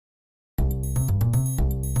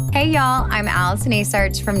Hey y'all, I'm Allison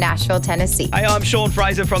Asarch from Nashville, Tennessee. Hey, I'm Sean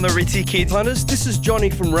Fraser from the Ritzy Kids. Hunters, this is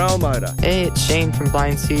Johnny from Rail Motor. Hey, it's Shane from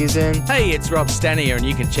Blind Season. Hey, it's Rob Stanier, and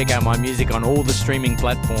you can check out my music on all the streaming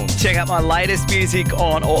platforms. Check out my latest music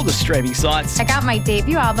on all the streaming sites. Check out my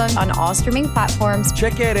debut album on all streaming platforms.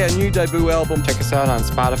 Check out our new debut album. Check us out on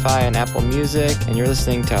Spotify and Apple Music, and you're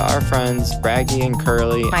listening to our friends Braggy and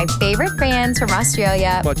Curly. My favorite bands from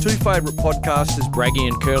Australia. My two favourite podcasters, Braggy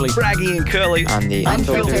and Curly. Braggy and Curly. On the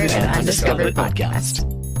Unfiltered and Undiscovered podcast.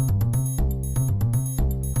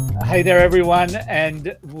 Hey there, everyone,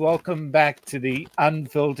 and welcome back to the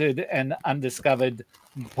Unfiltered and Undiscovered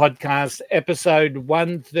podcast, episode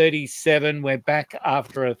 137. We're back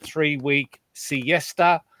after a 3-week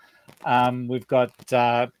siesta. We've got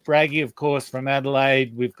Braggy, of course, from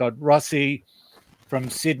Adelaide. We've got Rossi from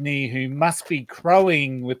Sydney, who must be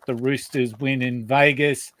crowing with the Roosters win in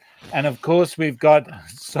Vegas. And, of course, we've got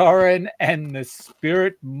Soren and the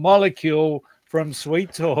Spirit Molecule from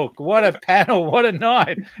Sweet Talk. What a panel. What a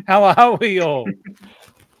night. How are we all?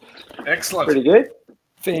 Excellent. Pretty good.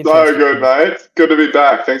 Fantastic. So good, mate. Good to be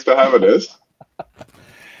back. Thanks for having us.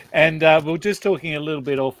 And we're just talking a little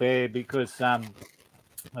bit off air because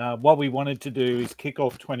what we wanted to do is kick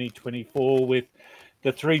off 2024 with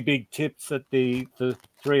the 3 big tips that the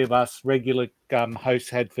 3 of us regular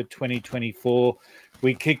hosts had for 2024.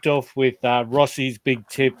 We kicked off with Rossi's big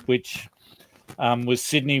tip, which was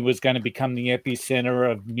Sydney was going to become the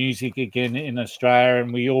epicenter of music again in Australia,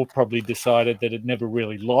 and we all probably decided that it never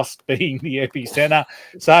really lost being the epicenter.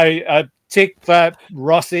 So a tick for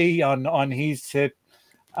Rossi on his tip.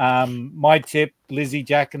 My tip, Lizzie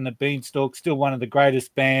Jack and the Beanstalk, still one of the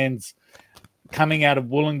greatest bands coming out of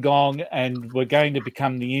Wollongong, and we're going to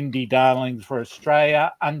become the indie darlings for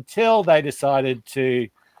Australia until they decided to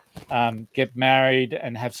get married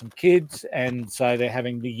and have some kids, and so they're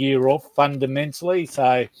having the year off fundamentally.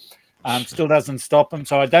 So still doesn't stop them.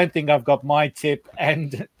 So I don't think I've got my tip.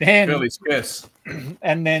 And then Curly scarce.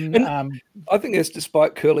 And then I think that's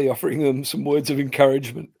despite Curly offering them some words of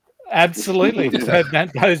encouragement. Absolutely.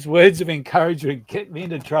 Those words of encouragement get me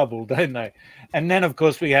into trouble, don't they? And then, of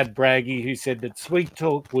course, we had Braggy, who said that Sweet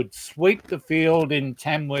Talk would sweep the field in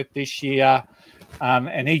Tamworth this year.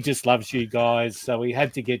 And he just loves you guys, so we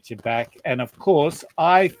had to get you back. And, of course,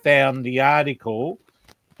 I found the article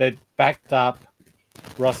that backed up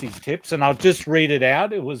Rossi's tips, and I'll just read it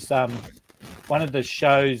out. It was one of the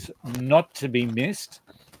shows not to be missed.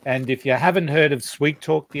 And if you haven't heard of Sweet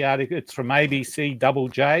Talk, the article, it's from ABC Double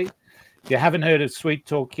J. If you haven't heard of Sweet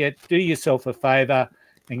Talk yet, do yourself a favour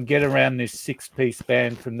and get around this 6-piece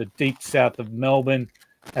band from the deep south of Melbourne.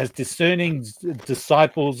 As discerning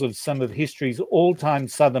disciples of some of history's all-time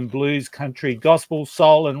Southern blues, country, gospel,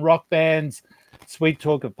 soul and rock bands, Sweet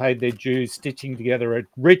Talk have paid their dues, stitching together a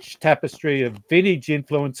rich tapestry of vintage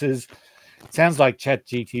influences. Sounds like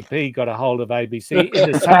ChatGTP got a hold of ABC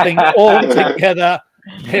into something altogether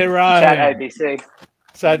their own. Chat ABC.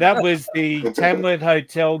 So that was the Tamworth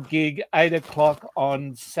Hotel gig, 8 o'clock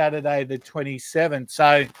on Saturday the 27th.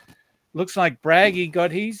 So looks like Braggy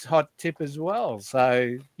got his hot tip as well.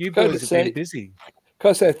 So you boys have been busy.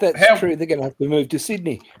 Because if that's true, they're going to have to move to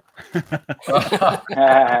Sydney. So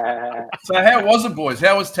how was it, boys?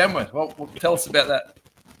 How was Tamworth? Well, tell us about that.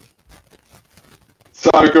 So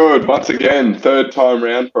good. Once again, 3rd time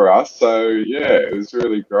round for us. So, yeah, it was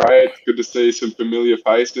really great. Good to see some familiar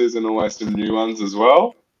faces and always some new ones as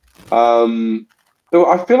well. I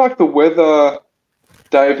feel like the weather...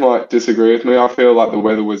 Dave might disagree with me. I feel like the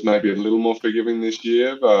weather was maybe a little more forgiving this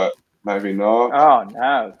year, but maybe not. Oh,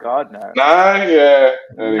 no. God, no. No? Yeah.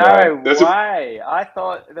 Anyway, no way. I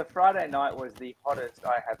thought the Friday night was the hottest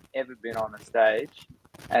I have ever been on a stage,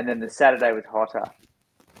 and then the Saturday was hotter.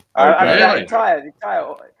 Okay. The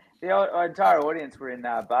entire audience were in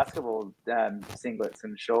basketball singlets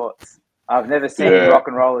and shorts. I've never seen rock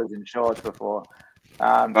and rollers in shorts before.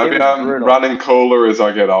 Maybe I'm running cooler as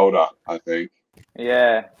I get older, I think.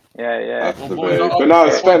 Yeah. I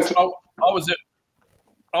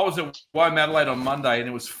was at Wome Adelaide on Monday, and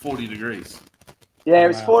it was 40 degrees. Yeah, it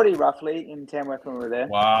was 40 roughly in Tamworth when we were there.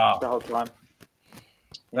 Wow, the whole time.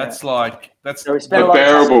 That's so the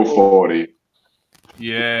bearable 40.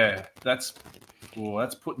 Yeah, that's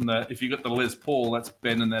putting the. If you got the Les Paul, that's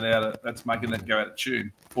bending that out. That's making that go out of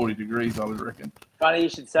tune. 40 degrees, I would reckon. Funny you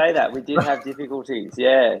should say that. We did have difficulties.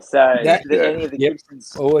 Yeah. So any of the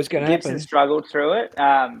Gibsons always going to happen. Gibsons struggled through it.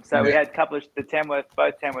 So we had a couple of both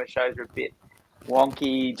Tamworth shows were a bit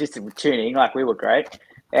wonky, just tuning. Like we were great.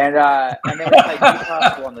 And then we played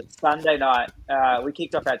Newcastle on the Sunday night. We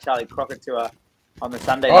kicked off our Charlie Crockett tour on the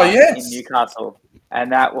Sunday Oh, night yes. in Newcastle,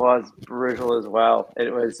 and that was brutal as well.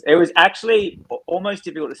 It was actually almost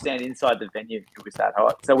difficult to stand inside the venue. It was that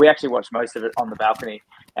hot. So we actually watched most of it on the balcony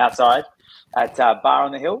outside at Bar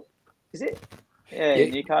on the Hill. Is it? Yeah,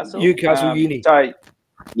 in Newcastle. Newcastle Uni. So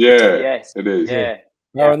Yeah, yes, it is. Yeah,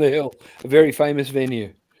 Bar on the Hill, a very famous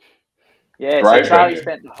venue. yeah. Great So Charlie venue.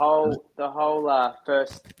 spent the whole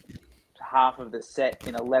first half of the set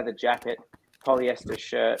in a leather jacket, polyester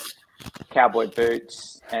shirt, cowboy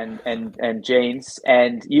boots, and jeans,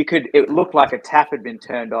 and it looked like a tap had been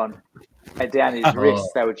turned on, and down his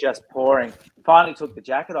wrists they were just pouring. Finally took the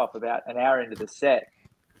jacket off about an hour into the set,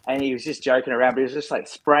 and he was just joking around, but he was just like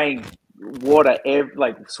spraying water,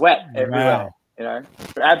 like sweat everywhere. Wow.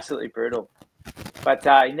 Absolutely brutal. But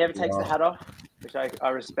he never takes the hat off, which I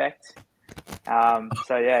respect.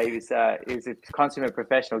 So yeah, he was a consummate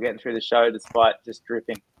professional getting through the show despite just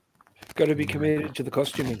dripping. Got to be committed to the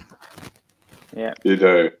costuming. Yeah, You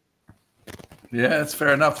do. Yeah, that's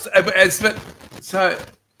fair enough. So,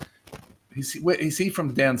 is he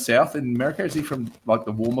from down south in America? Is he from like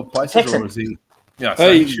the warmer places, Texas. or is he? Yeah,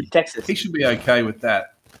 so Texas. he should be okay with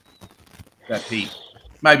that heat.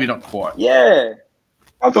 Maybe not quite. Yeah,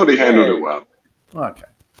 I thought he handled it well. Okay.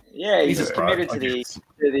 yeah. He's just committed to the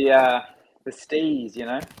Stees,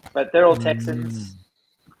 But they're all Texans.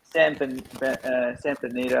 San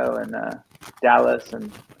Benito and Dallas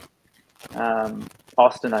and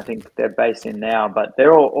Austin, I think they're based in now, but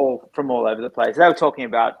they're all from all over the place. They were talking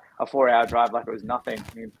about a 4-hour drive like it was nothing.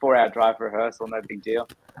 4-hour drive for rehearsal, no big deal.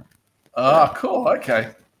 Oh, cool. Okay.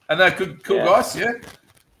 And they're cool guys, yeah?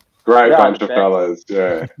 Great bunch of fellas,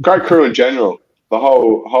 yeah. Great crew in general. The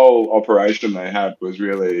whole operation they had was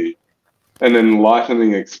really an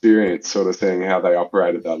enlightening experience, sort of seeing how they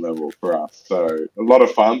operate at that level for us. So a lot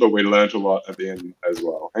of fun, but we learned a lot at the end as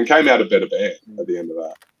well, and came out a better band at the end of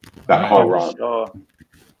that whole run. Sure.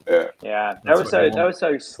 Yeah, they were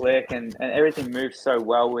so slick, and everything moved so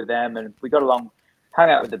well with them, and we got along, hung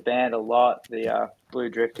out with the band a lot, the Blue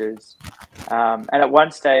Drifters, and at one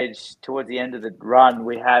stage towards the end of the run,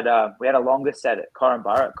 we had a longer set at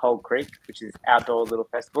Corumburra at Cold Creek, which is outdoor little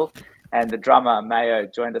festival. And the drummer, Mayo,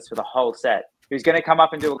 joined us for the whole set. He was going to come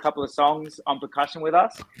up and do a couple of songs on percussion with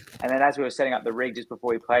us. And then as we were setting up the rig just before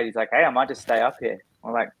we played, he's like, hey, I might just stay up here.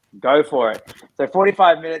 I'm like, go for it. So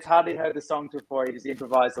 45 minutes, hardly heard the songs before. He just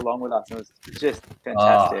improvised along with us. And it was just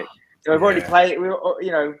fantastic. So we've already played,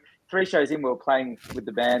 3 shows in, we were playing with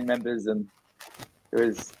the band members, and it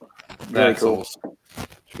was really cool. Awesome.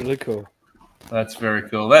 It's really cool. That's very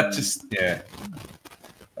cool. That just,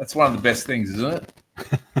 that's one of the best things, isn't it?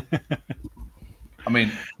 I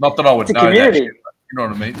mean, not that I would know that shit, but you know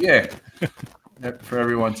what I mean? Yeah. For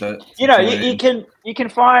everyone to you can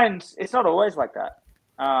find, it's not always like that.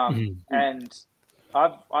 And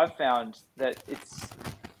I've found that it's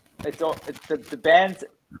the bands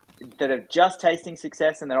that are just tasting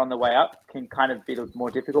success and they're on the way up can kind of be the more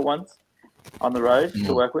difficult ones on the road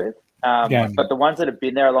to work with. But the ones that have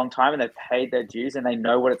been there a long time and they've paid their dues and they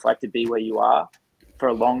know what it's like to be where you are for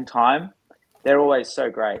a long time, they're always so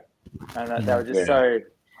great. And they were just so,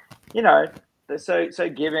 they're so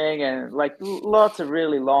giving, and like lots of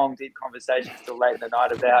really long, deep conversations till late in the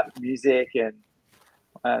night about music and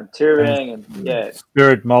touring and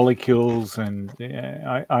spirit molecules, and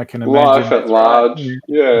I can imagine life at large.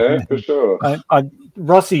 Yeah, for sure.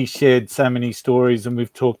 Rossi shared so many stories, and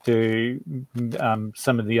we've talked to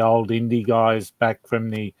some of the old indie guys back from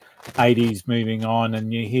the 80s moving on,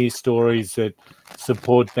 and you hear stories that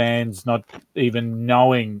support bands not even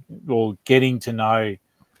knowing or getting to know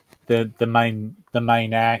the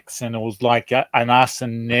main acts, and it was like an us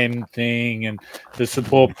and them thing, and the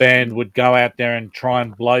support band would go out there and try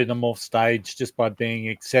and blow them off stage just by being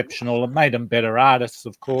exceptional. It made them better artists,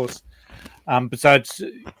 of course. But so it's,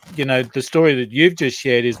 the story that you've just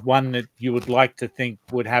shared is one that you would like to think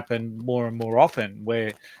would happen more and more often,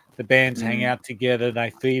 where the bands hang out together,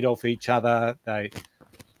 they feed off each other,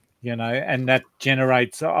 and that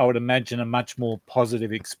generates, I would imagine, a much more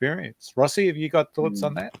positive experience. Rossi, have you got thoughts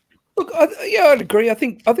on that? Look, I'd agree. I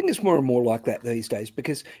think it's more and more like that these days,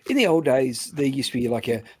 because in the old days there used to be like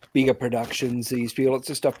bigger productions, there used to be lots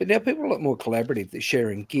of stuff, but now people are a lot more collaborative. They're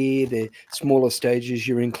sharing gear, they're smaller stages,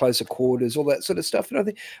 you're in closer quarters, all that sort of stuff. And I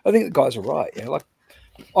think the guys are right. Like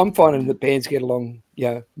I'm finding that bands get along,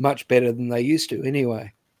 much better than they used to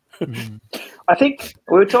anyway. I think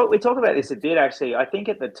we talk about this a bit actually. I think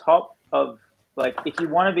at the top of, like, if you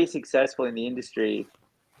want to be successful in the industry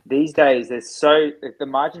these days, the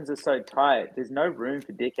margins are so tight. There's no room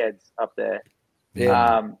for dickheads up there.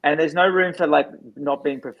 And there's no room for like not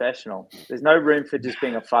being professional. There's no room for just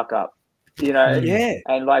being a fuck up. you know, Yeah.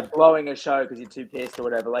 and like blowing a show because you're too pissed or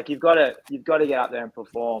whatever. Like you've got to get out there and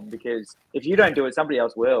perform, because if you don't do it, somebody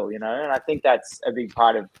else will, you know. And I think that's a big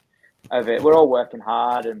part of it. We're all working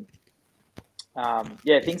hard, and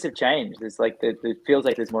things have changed. There's like it feels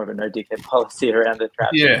like there's more of a no dickhead policy around the trap.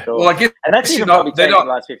 Yeah, well, I guess, and that's even probably changed in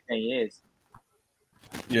the last 15 years.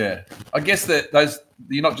 Yeah, I guess that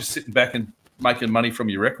you're not just sitting back and making money from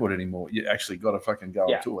your record anymore. You actually got to fucking go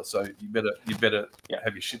on tour. So you better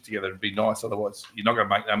have your shit together and be nice. Otherwise, you're not going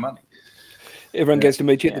to make no money. Everyone gets to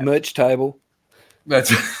meet you at the merch table. And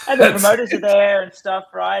the promoters are there and stuff,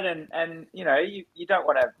 right? And you know, you don't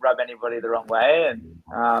want to rub anybody the wrong way. And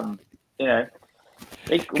you know,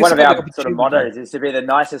 one of our sort of mottos is to be the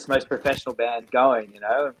nicest, most professional band going. You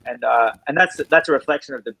know, and that's a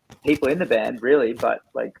reflection of the people in the band, really. But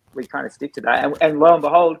like we kind of stick to that. And lo and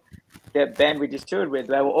behold, the band we just toured with,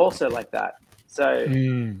 they were also like that. So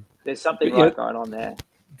there's something going on there.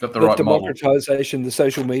 Got the right democratization, the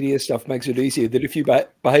social media stuff makes it easier. That if you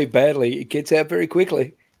behave badly, it gets out very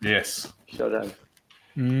quickly. Yes, sure does.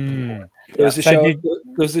 There was the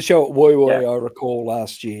show at Woi Woi, I recall,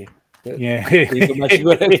 last year. Information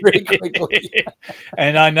went out very quickly.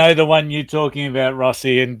 And I know the one you're talking about,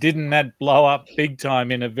 Rossi, and didn't that blow up big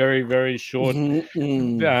time in a very, very short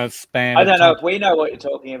span? I don't know if we know what you're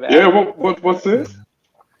talking about. Yeah, what's this?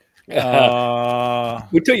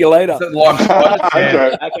 We'll tell you later. Okay.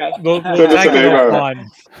 We'll take it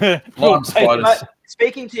offline.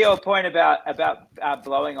 Speaking to your point about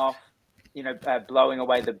blowing off, you know, blowing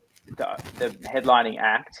away the headlining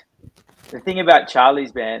act. The thing about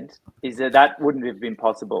Charlie's band is that wouldn't have been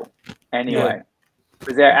possible anyway,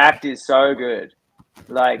 because their act is so good.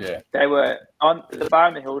 Like they were on the Bar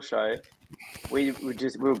on the Hill show. We were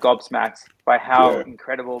gobsmacked by how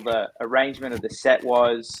incredible the arrangement of the set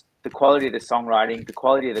was, the quality of the songwriting, the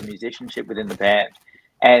quality of the musicianship within the band.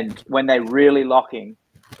 And when they're really locking,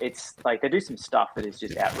 it's like they do some stuff that is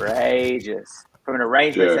just outrageous from an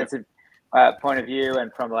arrangement sense of point of view,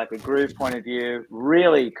 and from like a groove point of view,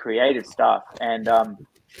 really creative stuff. And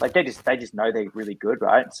like they just know they're really good,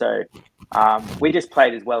 right? So we just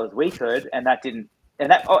played as well as we could, and that didn't. And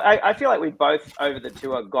that I feel like we both over the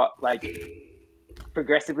tour got like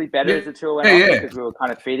progressively better as the tour went on, because we were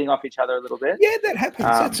kind of feeding off each other a little bit. Yeah, that happens.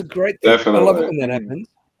 That's a great thing. I love it when that happens.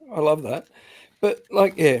 I love that. But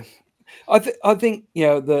like, I think you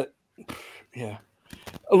know that. Yeah,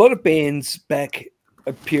 a lot of bands back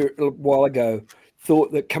a while ago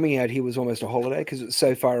thought that coming out here was almost a holiday because it's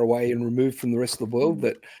so far away and removed from the rest of the world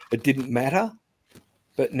that it didn't matter.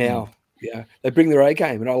 But now, they bring their A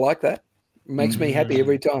game, and I like that. It makes me happy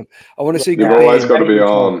every time. I want to see. You've always got to be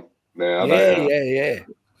on now.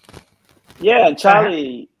 Yeah, and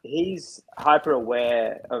Charlie, he's hyper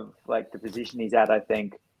aware of like the position he's at, I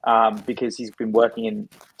think, because he's been working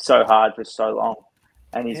so hard for so long,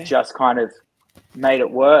 and he's just kind of made it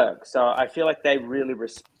work. So I feel like they really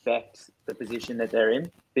respect the position that they're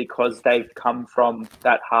in, because they've come from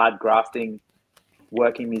that hard grafting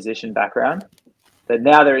working musician background. But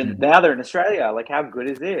now they're in Australia. Like, how good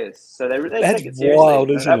is this? So they take it seriously. Wild,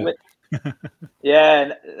 isn't it?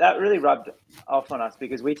 And that really rubbed off on us,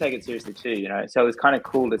 because we take it seriously too, you know. So it was kind of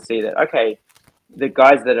cool to see that, okay, the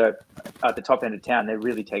guys that are at the top end of town, they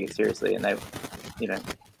really take it seriously, and they, you know,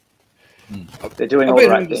 they're doing all the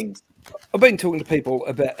right things. I've been talking to people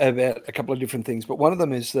about a couple of different things, but one of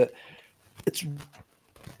them is that it's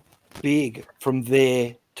big from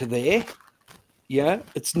there to there. Yeah,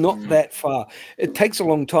 it's not that far. It takes a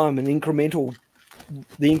long time, and the incremental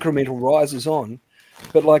rise is on.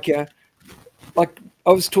 But like I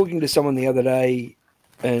was talking to someone the other day,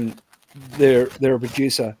 and they're a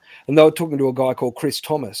producer, and they were talking to a guy called Chris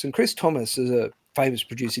Thomas. And Chris Thomas is a famous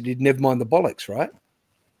producer. He did Never Mind the Bollocks, right?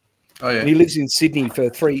 Oh yeah. And he lives in Sydney for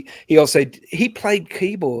 3. He played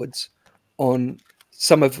keyboards on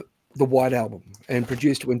some of the White Album and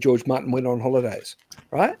produced it when George Martin went on holidays,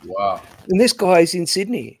 right? Wow. And this guy's in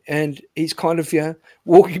Sydney, and he's kind of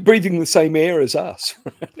breathing the same air as us.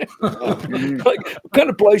 Like, it kind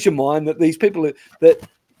of blows your mind that these people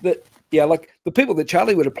like the people that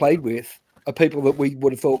Charlie would have played with are people that we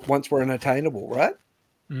would have thought once were unattainable, right?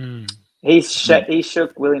 He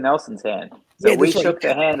shook Willie Nelson's hand. So we shook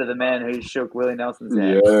the hand of the man who shook Willie Nelson's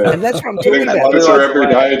hand. Yeah. And that's what I'm talking about. It's every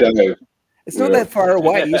day, Dave. It's not that far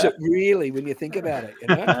away, is it, really, when you think about it? You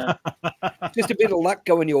know? Just a bit of luck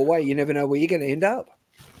going your way. You never know where you're going to end up.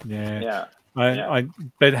 Yeah.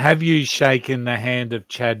 But have you shaken the hand of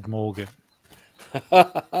Chad Morgan? Well,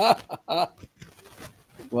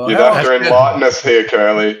 you'd have to enlighten us here,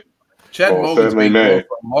 Curly. Chad Morgan's been for a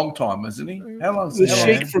long time, isn't he? How long? The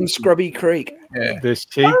Sheik from Scrubby Creek. Yeah. The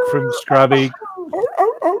Sheik from Scrubby.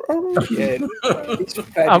 Yeah, it's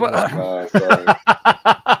fabulous.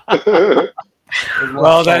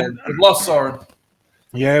 Well, then we've lost Soren.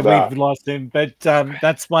 Yeah, we've lost him, but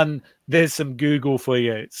that's one. There's some Google for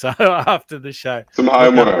you. So after the show, some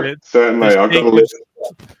homework. Certainly, I've got a list.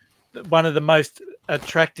 One of the most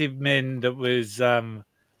attractive men that was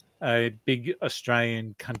a big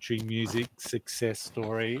Australian country music success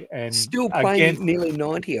story, and still playing at nearly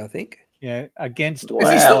 90, I think. Yeah, against. Is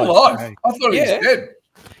he still alive? I thought he was dead.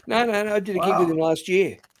 No, I did a gig with him last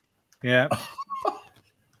year. Yeah,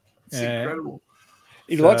 it's incredible.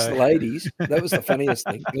 He likes the ladies. That was the funniest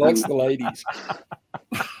thing. He likes the ladies.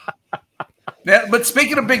 Now, but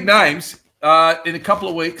speaking of big names, in a couple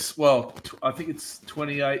of weeks, well, I think it's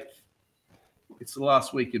 28th. It's the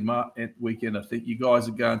last week weekend. I think you guys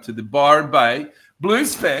are going to the Byron Bay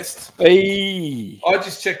Blues Fest. Hey. I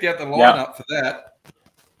just checked out the lineup for that,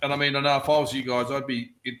 and I mean, I know if I was you guys, I'd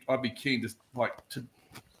be keen to like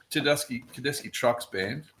Tedeschi Trucks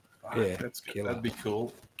band. Yeah, that'd be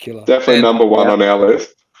cool. Killer. Definitely number one on our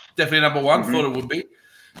list. Definitely number one. Thought it would be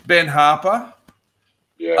Ben Harper.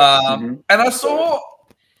 Yeah. And I saw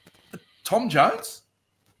Tom Jones.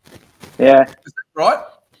 Yeah. Is that right?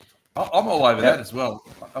 I'm all over that as well.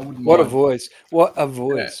 I wouldn't. What mind. a voice! What a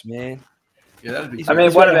voice, man! Yeah, that'd be. I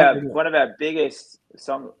mean, one of our biggest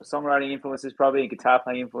songwriting influences, probably guitar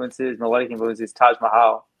playing influences, melodic influences, Taj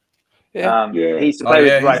Mahal. Yeah. He used to play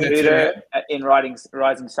with Ry Cooder in Rising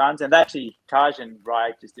Suns, and actually Taj and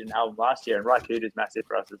Ry just did an album last year, and Ry Cooder's massive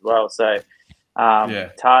for us as well. So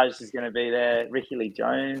Taj is going to be there. Ricky Lee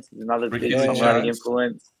Jones is another big songwriting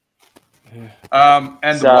influence.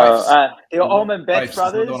 And so the Allman Betts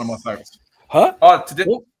brothers, one of my favorites. Huh? Oh,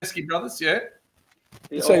 Tedeschi brothers, yeah.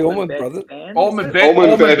 You say Allman brothers? Allman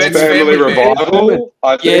Betts Family Revival.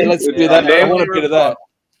 Yeah, let's do that. I want a bit of that.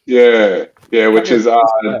 Yeah, which is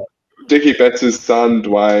Dickie Betts' son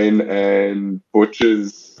Dwayne and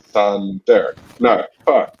Butch's son Derek. No,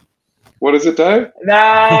 fuck. What is it, Dave?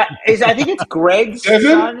 Nah, I think it's Greg's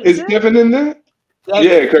son. Is Devin in there?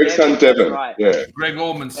 Yeah, Greg's son Devin. Right. Yeah, Greg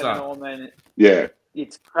Allman's son. Allman. Yeah,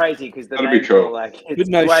 it's crazy because the that'd be cool. Like it's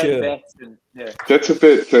Dwayne Betts and that's a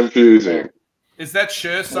bit confusing. Is that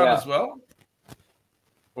Scher's son as well?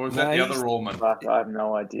 Or is that the other Allman? I have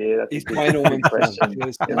no idea. He's Dwayne Allman's question.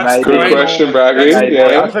 Good question, Braggy.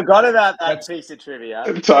 I forgot about that piece of trivia.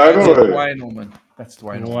 Totally. Dwayne Allman. That's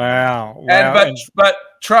Dwayne Allman. Wow. And but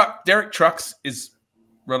Derek Trucks is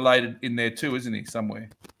related in there too, isn't he? Somewhere.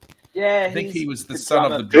 Yeah, I think he was the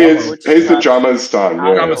son of the drummer. He's the drummer's son.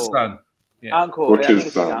 Yeah. Drummer's son. Yeah. Uncle. I think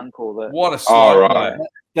it's his uncle. What a song! Right.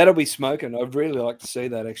 That'll be smoking. I'd really like to see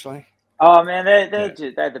that actually. Oh man, they're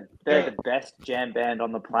the best jam band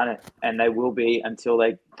on the planet, and they will be until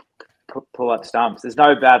they pull up stumps. There's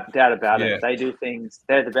no doubt about it. They do things.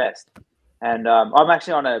 They're the best, and I'm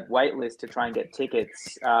actually on a wait list to try and get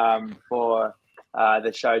tickets for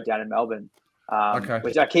the show down in Melbourne.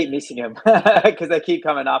 Which I keep missing them because they keep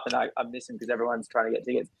coming up, and I miss them because everyone's trying to get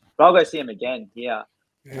tickets. But I'll go see them again here.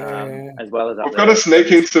 As well as I've got a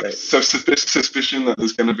sneaking suspicion that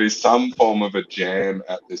there's going to be some form of a jam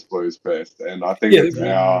at this Blues Fest, and I think it's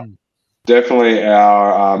definitely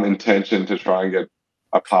our intention to try and get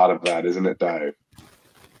a part of that, isn't it, Dave?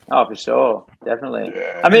 Oh, for sure, definitely.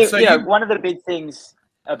 Yeah. I mean, one of the big things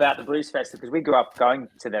about the Blues Fest, because we grew up going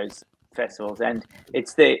to those festivals, and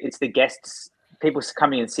it's the guests, people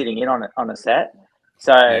coming and sitting in on a set.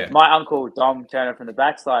 So my uncle Dom Turner from the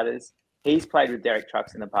Backsliders, he's played with Derek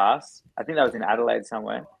Trucks in the past. I think that was in Adelaide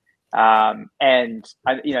somewhere. And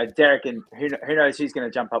Derek, and who knows who's going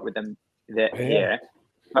to jump up with them here.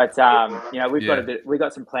 But we've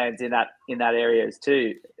got some plans in that areas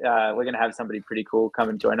too. We're going to have somebody pretty cool come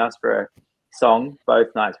and join us for a song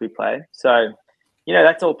both nights we play. So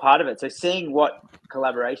that's all part of it. So seeing what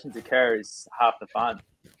collaborations occur is half the fun.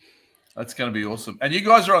 That's going to be awesome. And you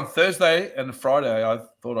guys are on Thursday and Friday. I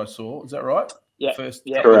thought I saw. Is that right? Yeah.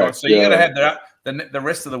 Correct. So you're going to have the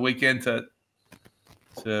rest of the weekend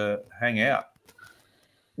to hang out.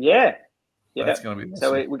 Yeah. That's going to be awesome.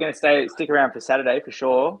 So we're going to stick around for Saturday for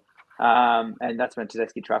sure. And that's when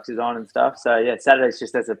Tedeschi Trucks is on and stuff. So yeah, Saturday's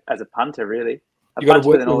just as a punter really. A punter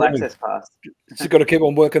with an all access pass. You've got to keep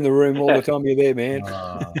on working the room all the time you're there, man.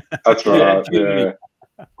 That's right. Yeah.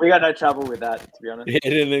 We got no trouble with that, to be honest. Yeah, I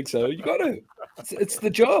didn't think so. You got to. It's the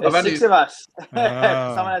job. There's 6 of us. If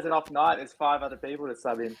someone has an off night, there's 5 other people to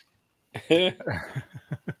sub in. I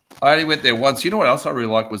only went there once. You know what else I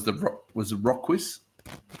really liked was the rock quiz.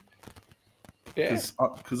 Yeah.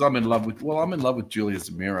 Because I'm in love with Julia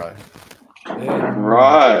Zamiro.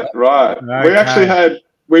 Yeah. Right. We actually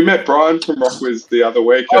we met Brian from Rock Quiz the other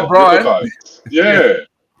week. Oh, Brian. Yeah.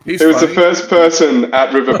 He's He was funny. the first person at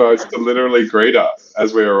Riverboats to literally greet us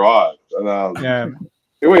as we arrived. And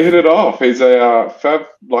we hit it off. He's a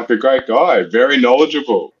great guy, very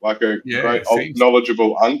knowledgeable, like a great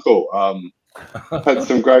knowledgeable uncle. Had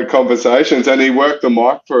some great conversations, and he worked the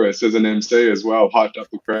mic for us as an MC as well, hyped up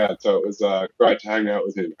the crowd. So it was great to hang out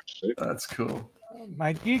with him, actually. That's cool.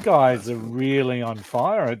 Mate, you guys are really on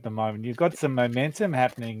fire at the moment. You've got some momentum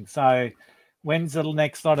happening. So when's the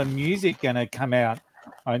next lot of music going to come out?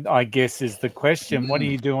 I guess is the question. What are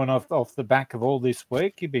you doing off the back of all this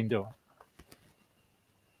work you've been doing?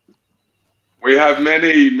 We have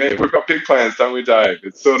we've got big plans, don't we, Dave?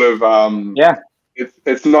 It's sort of,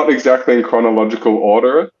 it's not exactly in chronological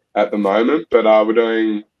order at the moment, but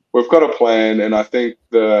we've got a plan, and I think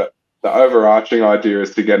the overarching idea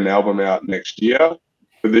is to get an album out next year.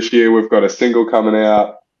 But this year we've got a single coming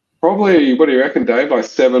out, probably, what do you reckon, Dave, like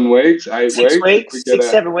 7 weeks, 8 weeks? 6 weeks,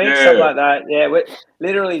 7 weeks, something like that. Yeah, we're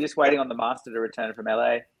literally just waiting on the master to return from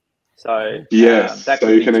LA. So yes, that so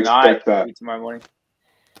could you be can tonight, expect that. could be tomorrow morning.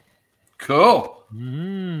 Cool. All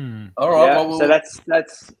right. Yeah, well, so that's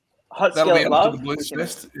Hot that'll be Skillet up to Love. the Blues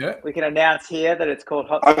Fest. Yeah. We can announce here that it's called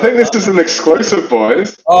Hot I Skillet think this Love. is an exclusive,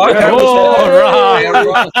 boys. Oh, okay.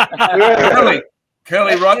 right.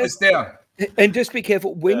 Curly, write this down. And just be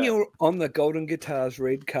careful when you're on the Golden Guitars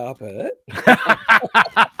red carpet.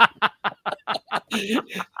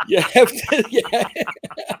 You have to,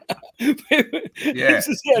 Yeah,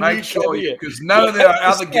 make sure, because none of the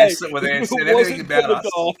other guests that were there said anything about us.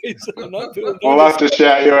 We'll have to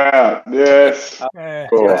shout you out. Yes.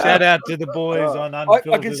 Cool. Shout out to the boys on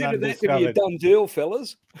Unfiltered I consider that to be a done deal,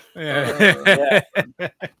 fellas. Yeah.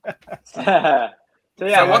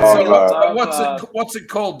 So what's it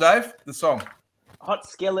called, Dave? The song? Hot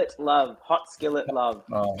Skillet Love. Hot Skillet Love.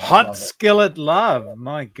 Oh, Hot Skillet Love.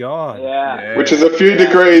 My God. Yeah. Which is a few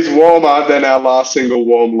degrees warmer than our last single,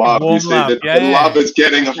 Warm Love. You see that the love is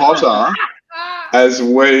getting hotter as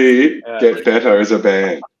we get better as a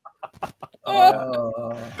band.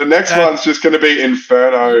 The next one's just going to be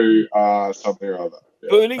Inferno something or other. Yeah.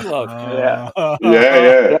 Burning Love.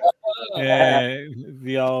 Yeah. Yeah,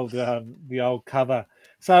 the old cover.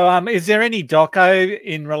 So, is there any doco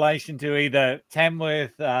in relation to either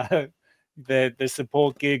Tamworth, the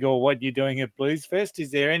support gig, or what you're doing at Blues Fest?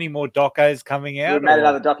 Is there any more docos coming out? We made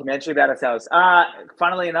another documentary about ourselves.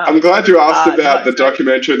 Funnily enough, I'm glad you asked about the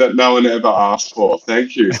documentary that no one ever asked for.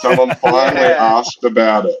 Thank you. Someone finally asked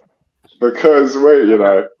about it, because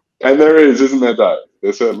and there is, isn't there, Dave?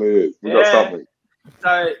 There certainly is. We've got something.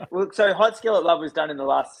 So Hot Skillet Love was done in the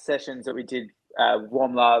last sessions that we did.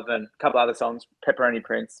 Warm Love and a couple other songs, Pepperoni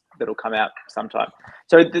Prince, that'll come out sometime.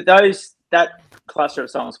 So that cluster of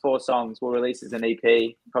songs, 4 songs, will release as an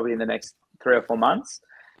EP probably in the next 3 or 4 months.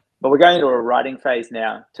 But we're going into a writing phase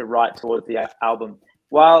now to write towards the album.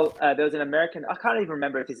 While there was an American, I can't even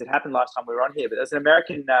remember if this had happened last time we were on here, but there's an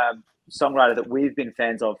American songwriter that we've been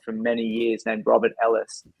fans of for many years named Robert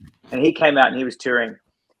Ellis. And he came out and he was touring.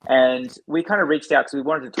 And we kind of reached out because we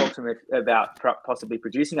wanted to talk to him about possibly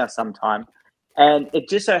producing us sometime. And it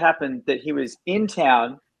just so happened that he was in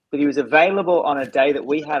town, that he was available on a day that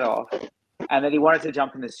we had off, and that he wanted to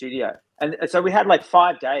jump in the studio. And so we had like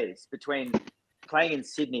 5 days between playing in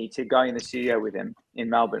Sydney to going in the studio with him in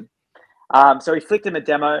Melbourne. So we flicked him a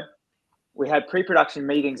demo. We had pre-production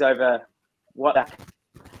meetings over went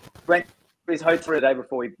to his hotel the day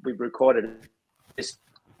before we recorded it. Just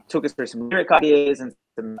took us through some lyric ideas and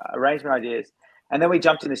some arrangement ideas. And then we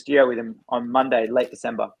jumped in the studio with him on Monday, late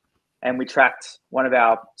December. And we tracked one of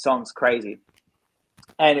our songs, Crazy.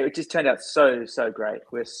 And it just turned out so great.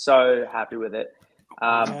 We're so happy with it.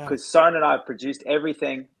 Because Soren and I have produced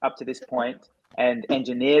everything up to this point and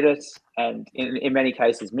engineered it and in many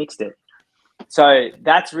cases mixed it. So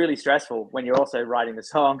that's really stressful when you're also writing the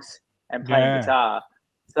songs and playing guitar.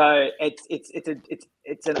 So it's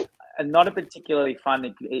a not a particularly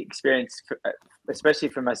fun experience, especially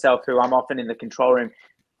for myself, who I'm often in the control room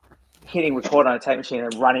hitting record on a tape machine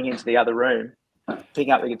and running into the other room,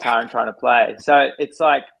 picking up the guitar and trying to play. So it's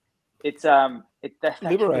like that can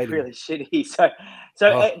be really shitty.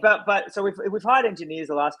 So we've hired engineers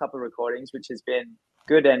the last couple of recordings, which has been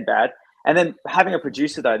good and bad. And then having a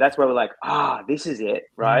producer though, that's where we're like, this is it,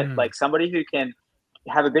 right? Like somebody who can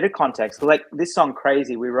have a bit of context. Like this song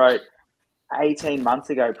Crazy, we wrote 18 months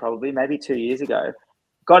ago, probably maybe 2 years ago,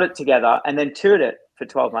 got it together and then toured it for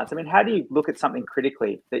 12 months. I mean, how do you look at something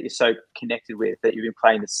critically that you're so connected with that you've been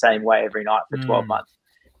playing the same way every night for 12 months?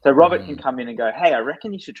 So Robert can come in and go, hey, I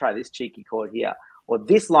reckon you should try this cheeky chord here, or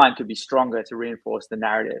this line could be stronger to reinforce the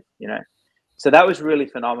narrative, So that was really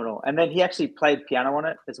phenomenal. And then he actually played piano on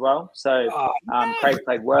it as well. So Craig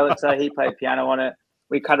played Wurlitzer, he played piano on it.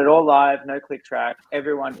 We cut it all live, no click track,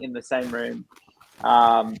 everyone in the same room.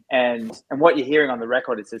 And what you're hearing on the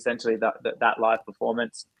record is essentially that live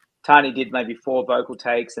performance. Tani did maybe 4 vocal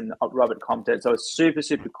takes and Robert comped it. So it was super,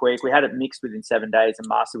 super quick. We had it mixed within 7 days and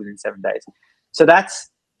mastered within 7 days. So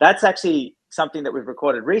that's actually something that we've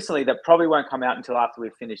recorded recently that probably won't come out until after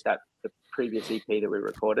we've finished the previous EP that we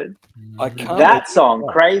recorded. That song,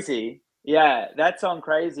 Crazy. Yeah, that song,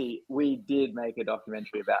 Crazy, we did make a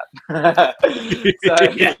documentary about. So,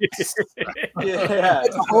 yeah.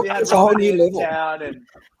 It's a whole new level.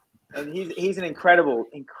 And he's an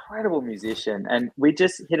incredible musician. And we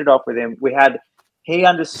just hit it off with him. He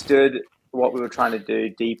understood what we were trying to do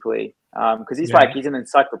deeply. Because he's an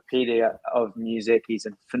encyclopedia of music. He's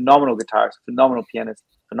a phenomenal guitarist, phenomenal pianist,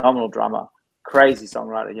 phenomenal drummer, crazy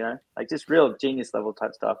songwriter, you know, like just real genius level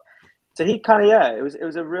type stuff. So he kind of, it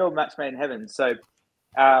was a real match made in heaven. So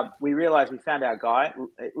we realized we found our guy.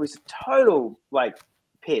 It was total like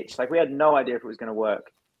pitch. Like we had no idea if it was going to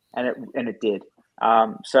work, and it did.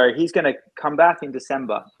 So he's going to come back in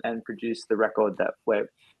December and produce the record that we're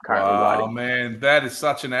currently writing. Oh man, that is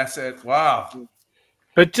such an asset. Wow.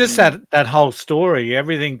 But just that whole story,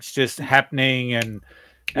 everything's just happening and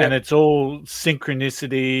it's all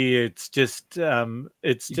synchronicity. It's just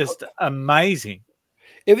amazing.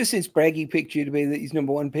 Ever since Braggy picked you to be his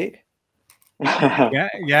 #1 pick?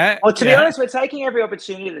 Yeah. Well, to be honest, we're taking every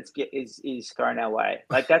opportunity is thrown our way.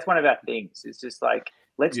 Like that's one of our things. It's just like,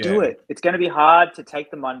 let's do it. It's going to be hard to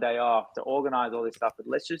take the Monday off to organize all this stuff, but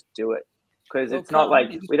let's just do it because it's not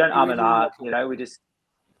like we don't and ah, you know, we just.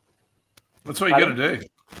 That's what you got to do.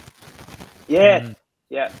 Yeah,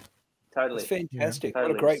 totally. It's fantastic.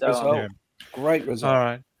 Totally. What a great result. Yeah. Great result. All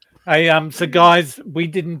right. Hey, so guys, we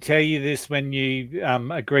didn't tell you this when you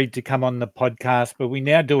agreed to come on the podcast, but we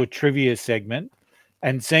now do a trivia segment.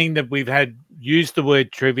 And seeing that we've used the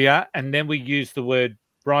word trivia and then we used the word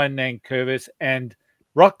Brian Nankervis and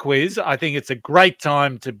rock quiz, I think it's a great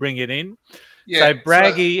time to bring it in. Yeah, so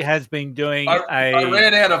Braggy has been doing I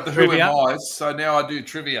ran out of the trivia. Who am I, so now I do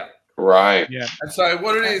trivia. Right. Yeah. And so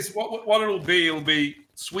what it is, what it'll be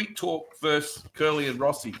Sweet Talk versus Curly and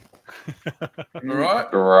Rossi. All right?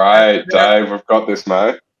 Right, Dave, we've got this,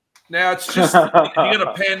 mate. Now it's just you got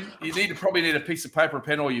a pen, probably need a piece of paper, a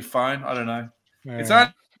pen, or your phone. I don't know.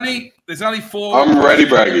 Yeah. There's only 4. I'm ready,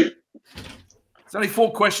 Braggy. It's only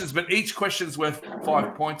 4 questions, but each question's worth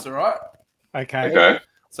 5 points, all right? Okay.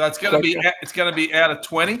 So it's gonna be out of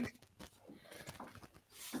 20.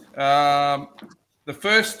 The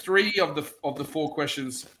first 3 of the 4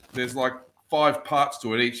 questions, there's like 5 parts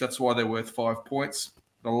to it each. That's why they're worth 5 points.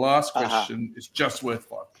 The last question is just worth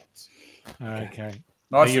 5 points. Okay.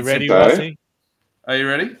 Nice. Are you ready, Rossi? Are you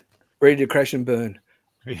ready? Ready to crash and burn.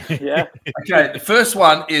 Yeah. Okay. The first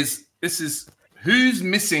one is who's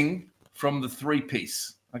missing from the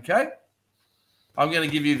 3-piece. Okay. I'm going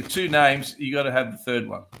to give you the 2 names. You got to have the 3rd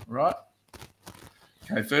one. All right.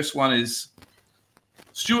 Okay. First one is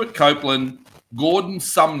Stuart Copeland, Gordon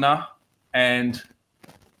Sumner, and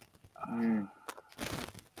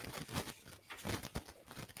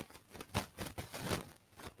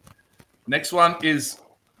next one is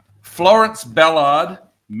Florence Ballard,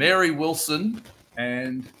 Mary Wilson,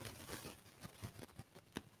 and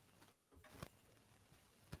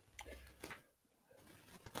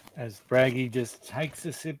as Braggy just takes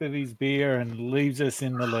a sip of his beer and leaves us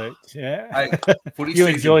in the lurch. Yeah. Hey, you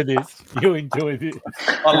enjoy this. You enjoy this.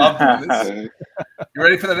 I love doing this. You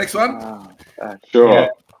ready for the next one? Sure. Yeah.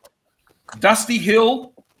 Dusty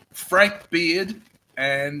Hill, Frank Beard,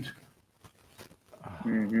 and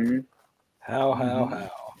How?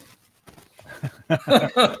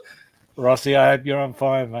 Rossi, I hope you're on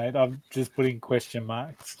fire, mate. I'm just putting question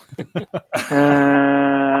marks.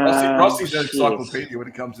 Rossi's an encyclopedia when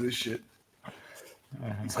it comes to this shit.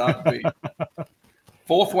 It's hard to beat.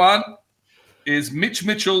 4th one is Mitch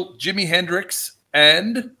Mitchell, Jimi Hendrix,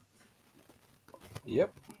 and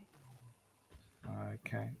Yep.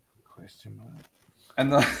 Okay. Question mark.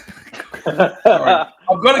 And sorry.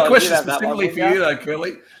 I've got a question specifically for you, though,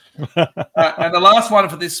 Curly. And the last one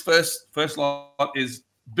for this first lot is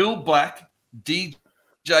Bill Black, DJ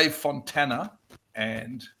Fontana,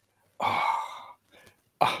 and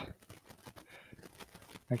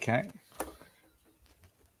okay.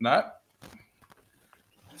 No.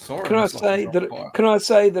 Sorry. Can I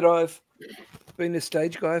say that I've been a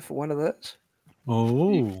stage guy for one of those?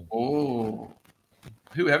 Oh.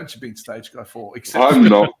 Who haven't you been stage guy for? I'm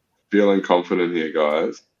not feeling confident here,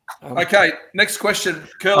 guys. Okay, next question,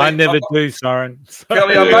 Curly. I never do, Soren.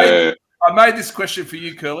 Curly, I made this question for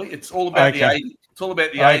you, Curly. It's all about the 80s. It's all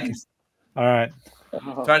about the 80s. All right.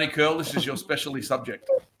 Tony Curl, this is your specialty subject.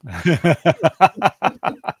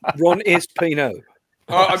 Ron S. Pino.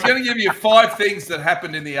 I'm going to give you 5 things that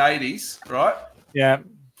happened in the 80s, right? Yeah.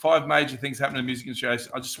 5 major things happened in the music industry.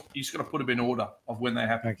 You just got to put them in order of when they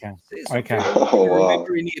happened. Okay. Oh, wow.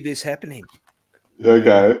 Remember any of this happening?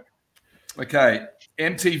 Okay. Okay.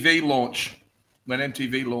 MTV launch. When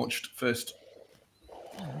MTV launched first.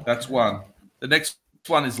 That's one. The next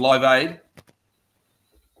one is Live Aid.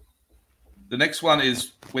 The next one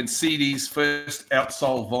is when CDs first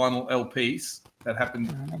outsold vinyl LPs. That happened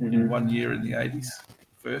in 1 year in the 80s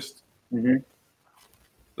first. Mm-hmm.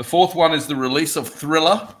 The fourth one is the release of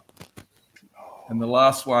Thriller. And the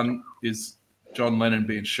last one is John Lennon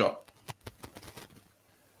being shot.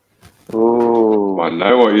 Ooh. I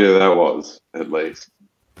know what year that was, at least.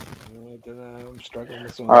 I don't know. I'm struggling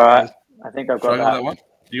with some. All right. I think I've got that. One.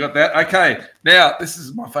 You got that? Okay. Now, this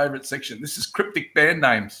is my favorite section. This is cryptic band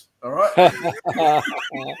names. All right.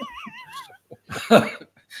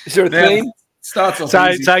 Is there a theme? Starts off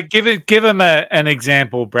So give him an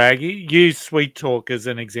example, Braggy. Use Sweet Talk as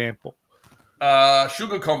an example.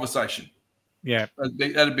 Sugar Conversation. Yeah.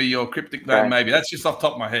 That'd be your cryptic name, maybe. That's just off the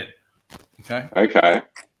top of my head. Okay. Okay.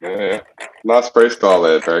 Yeah. Nice freestyle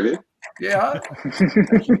there, Fergie. Yeah.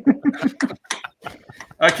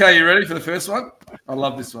 Okay, you ready for the first one? I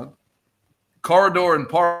love this one. Corridor and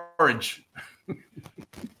Porridge.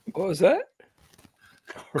 What was that?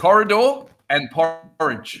 Corridor and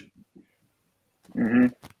Porridge. Mm-hmm.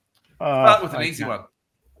 Start with an easy one.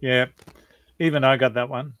 Yeah. Even I got that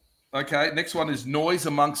one. Okay, next one is Noise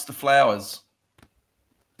Amongst the Flowers.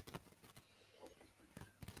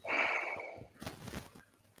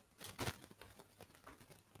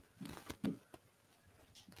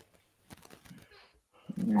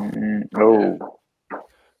 Oh.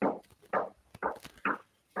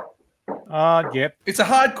 Yep. It's a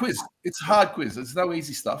hard quiz. It's a hard quiz. There's no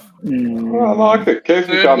easy stuff. Oh, I like it. Keep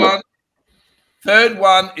it coming. Third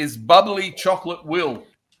one is Bubbly Chocolate Will.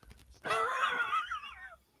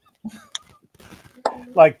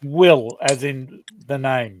 Like Will, as in the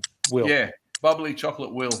name Will. Yeah, Bubbly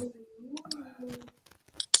Chocolate Will.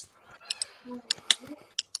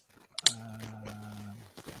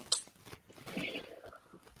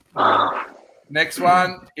 Next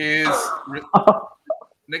one is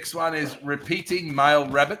Repeating Male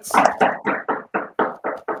Rabbits.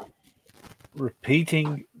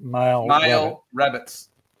 Repeating male rabbits.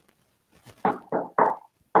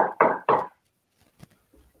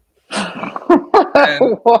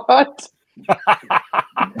 What?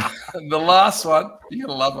 The last one, you're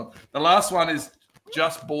gonna love them. The last one is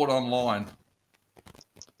Just Bought Online.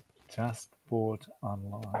 Just Bought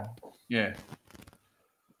Online. Yeah.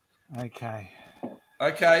 Okay.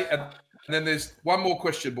 Okay, and then there's one more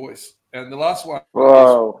question, boys. And the last one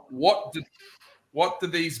Whoa. is what do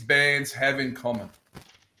these bands have in common?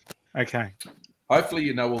 Okay. Hopefully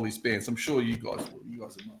you know all these bands. I'm sure you guys will. You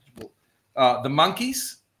guys are knowledgeable. The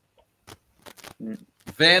Monkees,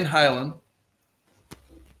 Van Halen,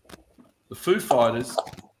 the Foo Fighters,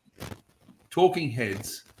 Talking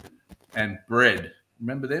Heads, and Bread.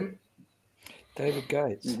 Remember them? David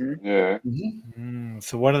Gates. Mm-hmm. Yeah.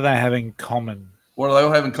 So what do they have in common? What do they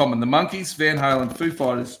all have in common? The Monkees, Van Halen, Foo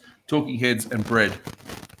Fighters, Talking Heads, and Bread.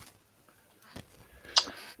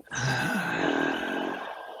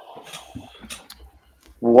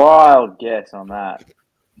 Wild guess on that.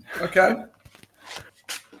 Okay.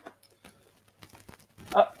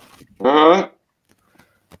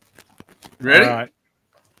 Ready? All right.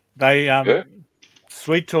 They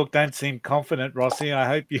Sweet Talk don't seem confident, Rossi. I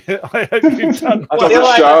hope you've done.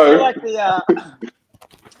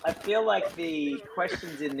 I feel like the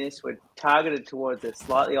questions in this were targeted towards a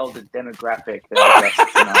slightly older demographic than I guess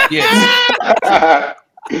tonight. Yes.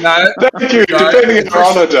 No. Thank you. Defending our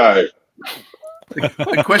honor, Dave.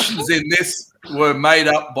 The questions in this were made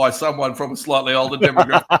up by someone from a slightly older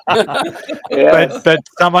demographic. But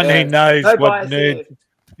someone who knows No what bias nerds,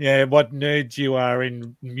 here. what nerds you are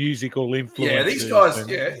in musical influence. Yeah, these guys.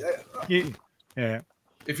 Yeah.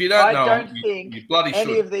 If you don't know, I don't think you bloody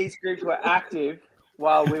any should. of these groups were active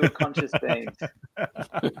while we were conscious beings.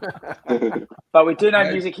 But we do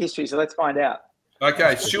know music history, so let's find out.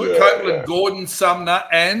 Okay, Stuart Copeland, Gordon Sumner,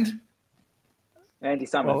 and Andy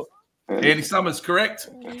Summers. Andy Summers, correct?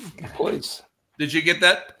 Please. Did you get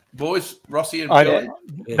that, boys? Rossi and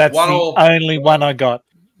That's the only one I got.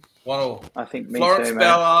 1-1. I think me Florence too,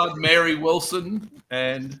 Ballard, Mary Wilson,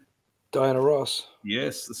 and Diana Ross.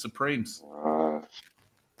 Yes, the Supremes.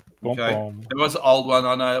 Bom, Okay, bom. that was an old one.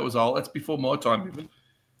 I know that was old. That's before my time, even.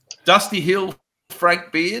 Dusty Hill,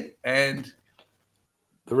 Frank Beard, and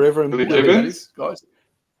The Reverend Billy Billy Gibbons? guys.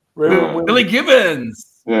 Reverend Billy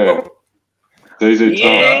Gibbons. Yeah. DZ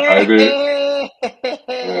Top, baby.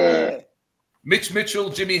 Yeah. Mitch Mitchell,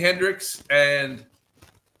 Jimi Hendrix, and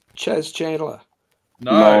Chaz Chandler.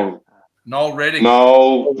 Noel Redding.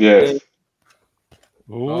 Noel, yes.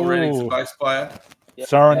 Noel Redding's the bass player.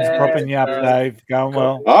 Soren's propping you up, Dave. Going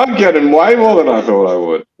well. I'm getting way more than I thought I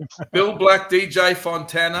would. Bill Black, DJ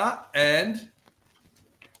Fontana, and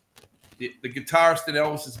the guitarist in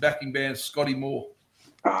Elvis's backing band, Scotty Moore.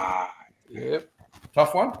 Yep.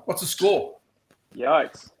 Tough one. What's the score?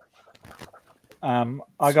 Yikes.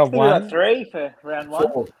 I got We one. got 3 for round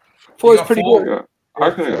 1. Four is pretty good. I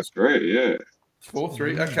think that's great, yeah.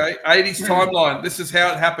 4-3. Okay. 80s timeline. This is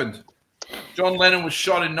how it happened. John Lennon was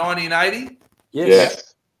shot in 1980.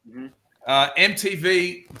 Yes.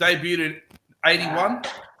 MTV debuted in 81.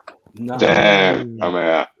 No. Damn, I'm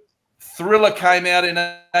out. Thriller came out in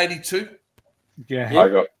 82. Yeah. I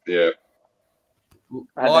got, yeah.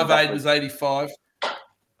 Live Aid was 85.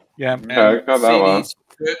 Yeah. And Okay, got that one.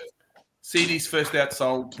 CD's first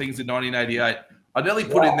outsold things in 1988. I nearly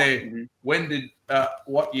put in there, when did,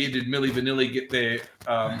 what year did Milli Vanilli get their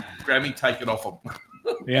Grammy taken off them?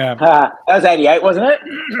 Yeah. That was 88, wasn't it?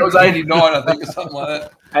 It was 89, I think, or something like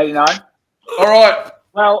that. 89. All right.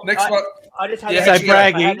 Well, Next one. I just had, So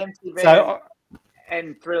Braggy. I had MTV So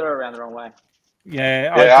and Thriller around the wrong way.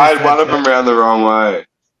 yeah. I had one of them around the wrong way.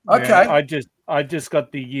 Okay. Yeah, I just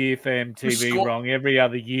got the year for MTV wrong. Every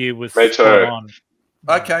other year was Me too. spot on.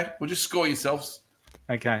 Okay. We'll just score yourselves.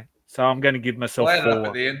 Okay. So I'm going to give myself Land it up 4.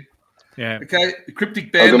 at the end. Yeah. Okay. The cryptic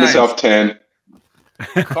I'll band give names. myself 10.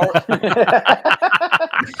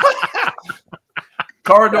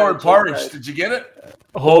 Corridor and Porridge. Did you get it?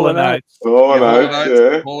 Hall and Oates. Oh, no,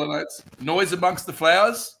 yeah. Hall and Oates. Noise Amongst the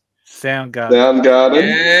Flowers. Soundgarden. Soundgarden.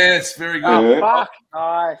 Yes. Very good. Oh, Yeah. fuck.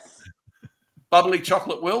 Nice. Bubbly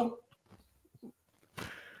Chocolate Will.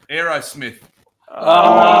 Aerosmith. Oh,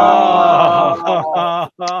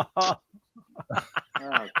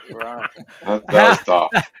 right. That's tough.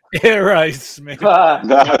 Aerosmith.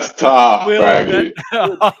 That's tough, Will, Braggy.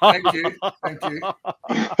 Thank you. Thank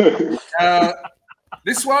you.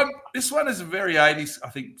 This one is a very 80s, I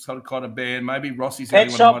think, sort of kind of band. Maybe Rossi's the Pet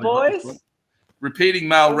only Shop one who might have Boys? Repeating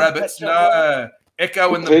Male Rabbits. Pet Shop No.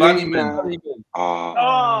 Echo and the Bunnymen.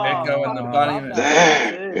 Oh, Echo and the Bunnymen.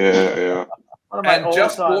 damn. Yeah. One of my And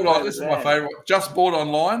Just all-time Bought On. This is favourite my bands. favorite. Just Bought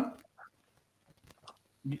Online.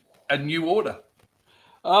 A New Order.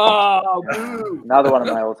 Oh, boo. Another one of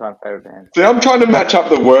my all-time favorite bands. See, I'm trying to match up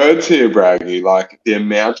the words here, Braggy, like the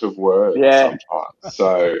amount of words Yeah. sometimes.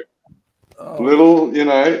 So, little,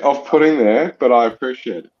 off-putting there, but I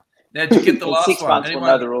appreciate it. Now, did you get the In last 6 one? months, we'll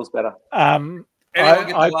know the rules better. Anyone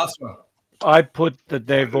get I the last one? I put that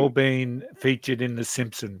they've all been featured in The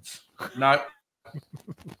Simpsons. No.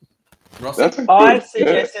 Ross? That's a I good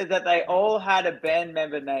suggested that they all had a band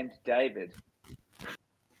member named David.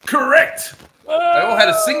 Correct. They all had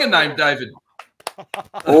a singer named David.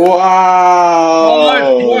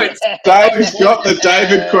 Wow. Points. Dave's got the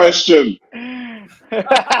David question.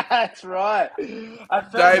 That's right.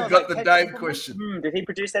 Dave got the Dave question. Did he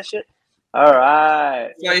produce that shit? All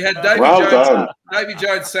right. So you had Davy Well Jones. done. Davy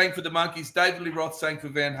Jones sang for the Monkees. David Lee Roth sang for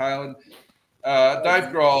Van Halen.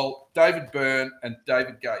 Dave Grohl, David Byrne, and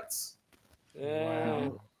David Gates.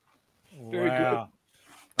 Wow. Very Wow.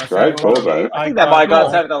 Great call, Dave. I think that might got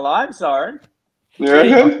us over the line, Soren. You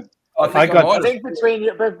reckon? I think I got- might I have. think between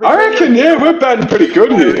you. I reckon, yeah, we're batting pretty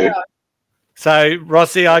good here. So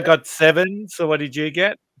Rossi, I got 7. So what did you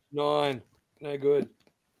get? 9. No good.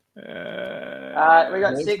 We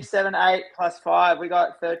got 6, 7, 8 plus 5. We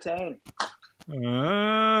got 13.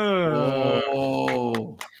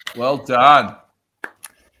 Oh, well done.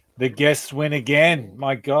 The guests win again.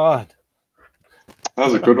 My God. That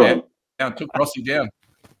was a good one. Down, took Rossi down.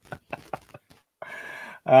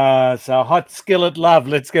 So Hot Skillet Love.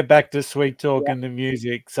 Let's get back to Sweet Talk and the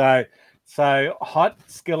music. So Hot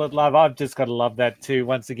Skillet Love. I've just got to love that too.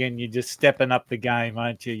 Once again, you're just stepping up the game,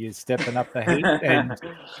 aren't you? You're stepping up the heat,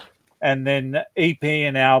 and then EP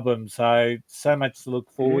and album. So much to look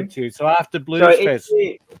forward to. So after Blues Fest,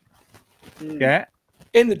 yeah,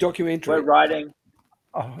 In the documentary. We're writing.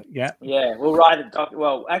 oh yeah, Yeah, we'll write a doc.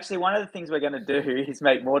 Well, actually, one of the things we're going to do is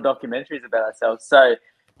make more documentaries about ourselves. So,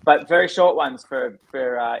 but very short ones for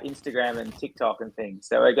Instagram and TikTok and things.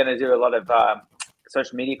 So we're going to do a lot of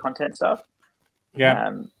social media content stuff.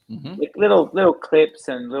 yeah. Like little clips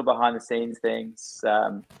and little behind the scenes things.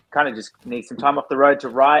 Kind of just need some time off the road to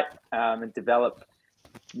write and develop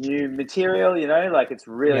new material. Like it's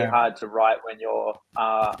really hard to write when you're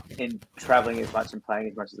in traveling as much and playing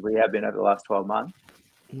as much as we have been over the last 12 months.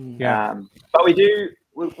 Yeah. But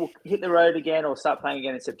we'll hit the road again or start playing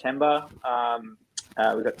again in September.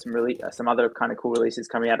 We've got some other kind of cool releases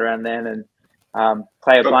coming out around then, and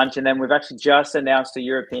play a bunch. And then we've actually just announced a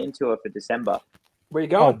European tour for December. Where you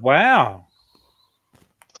going? Oh, wow.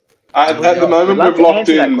 At the moment, we've locked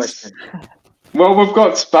in. Well, we've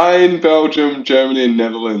got Spain, Belgium, Germany, and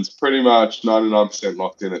Netherlands pretty much 99%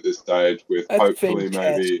 locked in at this stage, with hopefully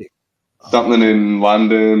maybe something in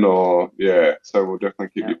London or So we'll definitely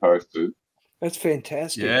keep you posted. That's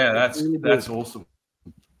fantastic. Yeah, that's awesome.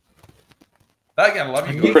 They're gonna love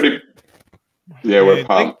you. We're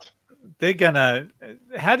pumped. They're gonna.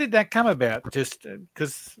 How did that come about? Just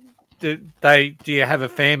because do you have a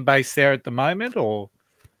fan base there at the moment, or?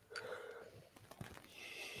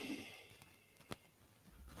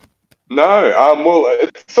 No, well,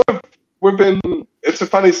 it's a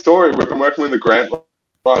funny story. We've been working with a grant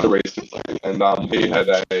writer recently, and he had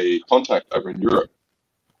a contact over in Europe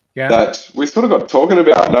that we sort of got talking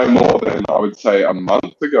about no more than, I would say, a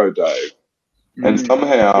month ago, Dave. And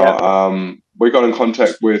somehow we got in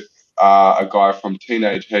contact with a guy from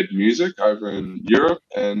Teenage Head Music over in Europe,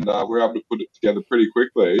 and we were able to put it together pretty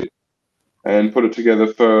quickly and put it together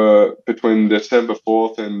for between December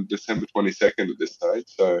 4th and December 22nd at this stage.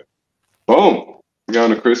 So, boom, we're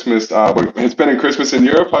going to Christmas. We're spending Christmas in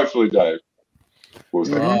Europe, hopefully, Dave. We'll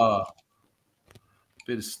see.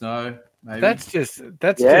 Bit of snow, maybe. That's just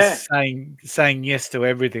saying yes to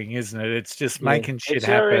everything, isn't it? It's just making shit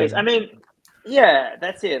happen. Is. I mean, yeah,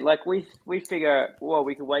 that's it. Like we figure, well,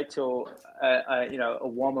 we could wait till a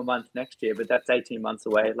warmer month next year, but that's 18 months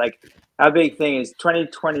away. Like our big thing is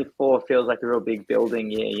 2024 feels like a real big building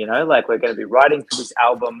year. You know, like we're going to be writing for this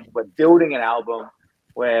album. We're building an album.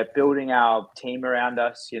 We're building our team around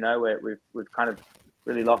us. You know, we've kind of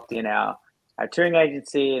really locked in our touring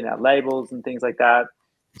agency and our labels and things like that.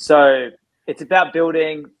 So it's about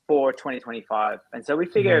building for 2025. And so we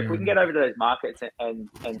figure if we can get over to those markets and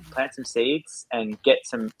plant some seeds and get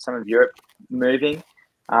some of Europe moving,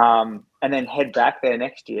 and then head back there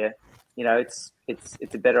next year, you know, it's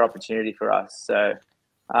a better opportunity for us. So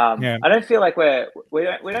I don't feel like we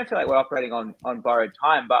don't feel like we're operating on borrowed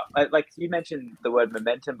time, but like you mentioned the word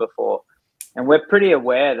momentum before, and we're pretty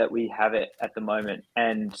aware that we have it at the moment.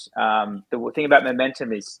 And the thing about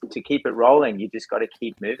momentum is to keep it rolling, you just got to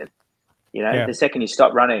keep moving. You know, the second you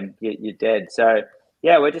stop running, you're dead. So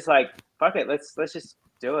yeah, we're just like, fuck it, let's just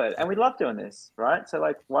do it. And we love doing this, right? So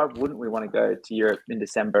like, why wouldn't we want to go to Europe in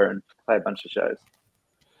December and play a bunch of shows?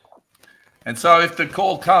 And so if the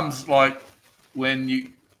call comes, like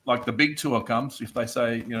when like the big tour comes, if they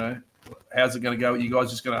say, you know, how's it going to go? Are you guys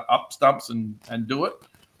just going to up stumps and do it?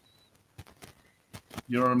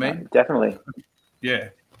 You know what I mean? Definitely. Yeah.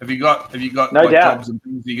 Have you got no like doubt jobs and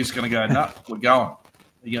things? You're just going to go, no, we're going. Are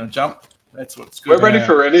you going to jump? That's what's good. We're ready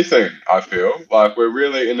for anything, I feel. Like we're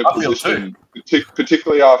really in a position,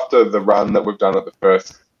 particularly after the run that we've done at the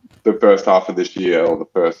first half of this year or the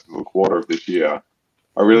first quarter of this year.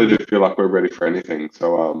 I really do feel like we're ready for anything.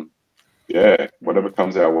 So, whatever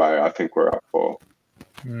comes our way, I think we're up for.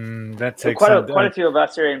 That's quite a few of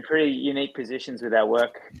us are in pretty unique positions with our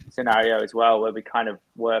work scenario as well, where we kind of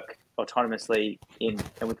work autonomously and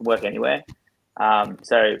we can work anywhere.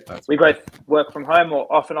 So we both work from home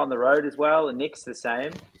or often on the road as well, and Nick's the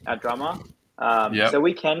same, our drummer. So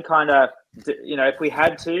we can kind of, you know, if we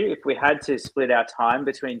had to split our time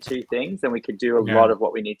between two things, then we could do a lot of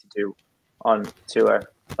what we need to do on tour.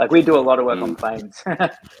 Like we do a lot of work on planes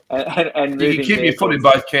and you can keep your foot in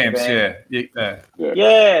both camps. Yeah.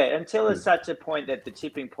 Until there's such a point that the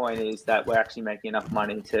tipping point is that we're actually making enough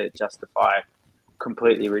money to justify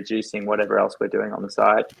completely reducing whatever else we're doing on the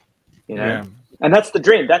side, you know. And that's the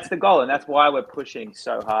dream, that's the goal, and that's why we're pushing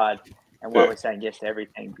so hard and why we're saying yes to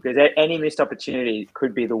everything, because any missed opportunity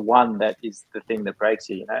could be the one that is the thing that breaks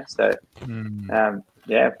you, you know. So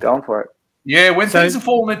going for it. Yeah, when things are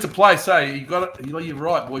falling into place, you're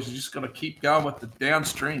right, boys. You just got to keep going with the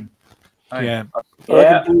downstream. I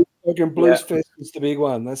reckon Blues Fest is the big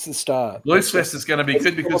one. That's the start. Blues Fest is going to be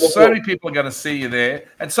good because so many people are going to see you there,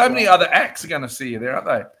 and so many other acts are going to see you there, aren't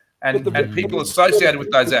they? And people associated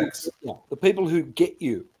with those acts. The people who get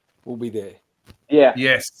you will be there. Yeah.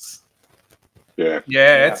 Yes.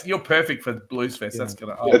 Yeah. You're perfect for Blues Fest. That's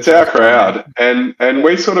gonna. It's our crowd, and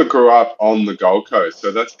we sort of grew up on the Gold Coast,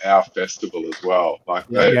 so that's our festival as well. Like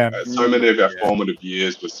so many of our formative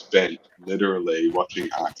years were spent literally watching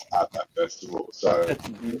acts at that festival. So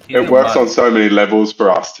it works on so many levels for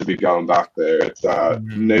us to be going back there. It's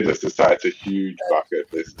needless to say, it's a huge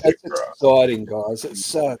bucket list tick for us. Exciting, guys! It's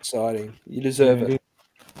so exciting. You deserve it.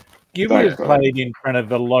 You would have played in front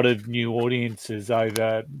of a lot of new audiences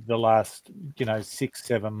over the last,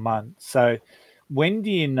 6-7 months. So when do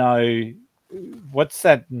you know what's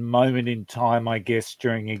that moment in time, I guess,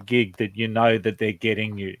 during a gig that you know that they're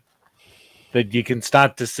getting you, that you can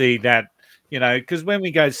start to see that, you know, because when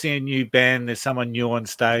we go see a new band, there's someone new on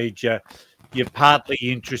stage, you're partly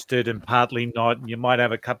interested and partly not, and you might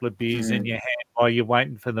have a couple of beers in your hand while you're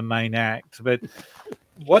waiting for the main act. But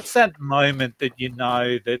what's that moment that you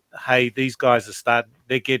know that, hey, these guys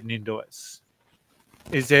they're getting into us?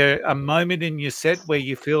 Is there a moment in your set where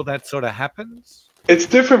you feel that sort of happens? It's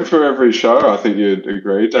different for every show, I think you'd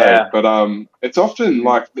agree, Dave. Yeah. But it's often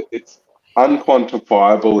like it's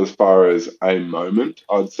unquantifiable as far as a moment,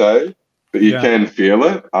 I'd say. But you can feel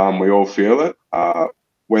it. We all feel it.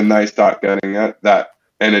 When they start getting it, that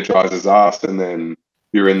energizes us, and then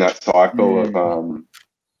you're in that cycle of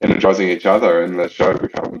energizing each other, and the show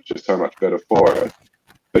becomes just so much better for it.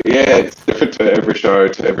 But yeah, it's different to every show,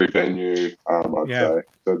 to every venue, I'd say.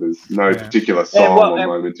 So there's no particular song or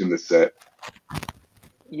moment in the set.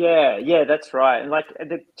 Yeah, that's right. And like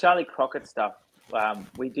the Charlie Crockett stuff,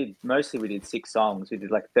 we did 6 songs. We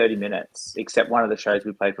did like 30 minutes, except one of the shows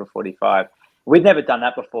we played for 45. We'd never done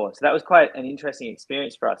that before. So that was quite an interesting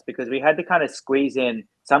experience for us, because we had to kind of squeeze in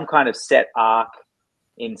some kind of set arc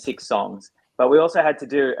in 6 songs. But we also had to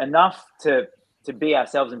do enough to be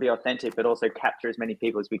ourselves and be authentic, but also capture as many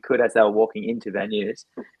people as we could as they were walking into venues.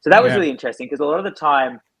 So that was really interesting, because a lot of the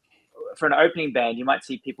time for an opening band, you might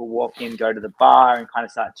see people walk in, go to the bar and kind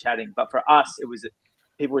of start chatting. But for us, it was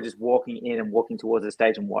people were just walking in and walking towards the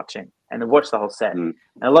stage and watching, and they watched the whole set. And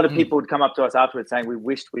a lot of people would come up to us afterwards saying, we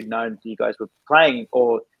wished we'd known you guys were playing,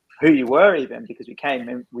 or who you were even, because we came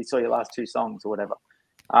and we saw your last 2 songs or whatever.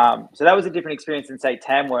 So that was a different experience than, say,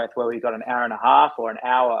 Tamworth, where we got an hour and a half or an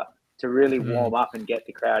hour to really warm up and get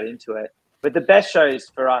the crowd into it. But the best shows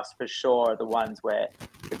for us, for sure, are the ones where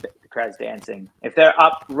the crowd's dancing. If they're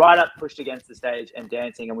right up, pushed against the stage and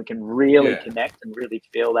dancing, and we can really connect and really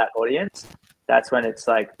feel that audience, that's when it's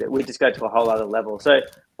like we just go to a whole other level. So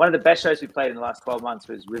one of the best shows we played in the last 12 months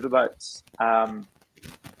was Riverboats.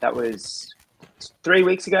 That was 3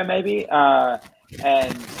 weeks ago, maybe. And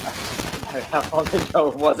I don't know how long ago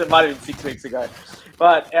it was. It might have been 6 weeks ago.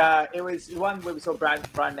 But it was one where we saw Brian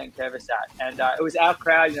Nankervis at, and it was our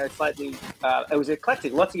crowd, slightly, it was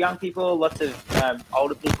eclectic. Lots of young people, lots of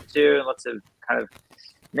older people too, and lots of kind of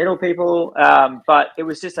middle people. But it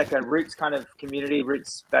was just like a roots kind of community,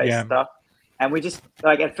 roots-based stuff. And we just,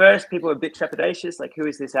 like, at first people were a bit trepidatious, like, who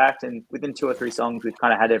is this act? And within 2 or 3 songs, we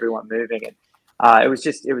kind of had everyone moving. And it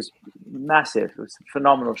was massive. It was a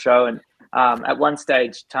phenomenal show. And at one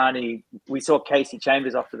stage, we saw Casey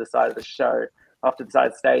Chambers off to the side of the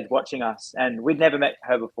stage watching us, and we'd never met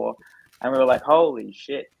her before, and we were like, holy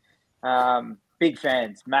shit. Big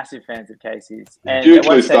fans, massive fans of Casey's. And at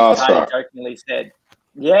one stage, Tani jokingly said,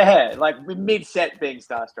 like mid-set being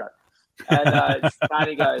starstruck. And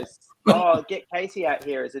Tani goes, oh, get Casey out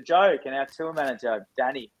here as a joke. And our tour manager,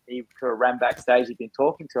 Danny, he sort of ran backstage, he'd been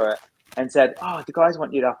talking to her and said, oh, the guys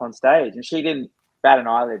want you up on stage. And she didn't bat an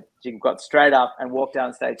eyelid. She got straight up and walked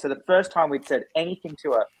down stage. So the first time we'd said anything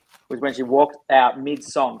to her was when she walked out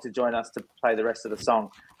mid-song to join us to play the rest of the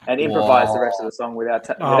song and improvise the rest of the song without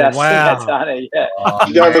Tani. Yeah. All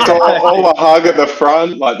the hug at the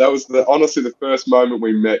front, like that was honestly the first moment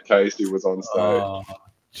we met Casey was on stage.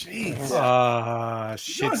 Jeez.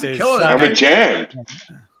 Shit. And we jammed.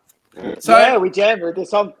 So we jammed with the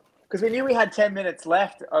song. Because we knew we had 10 minutes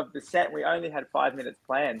left of the set. We only had 5 minutes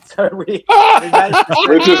planned. So we managed to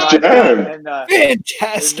we just jammed.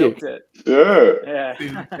 Fantastic.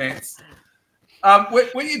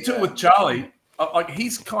 When you tour with Charlie, like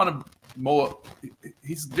he's kind of more,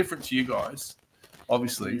 he's different to you guys,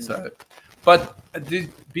 obviously. So, but have you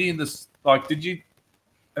been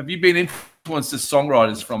influenced as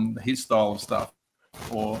songwriters from his style of stuff?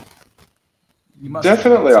 Or you must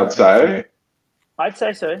definitely, I'd say. I'd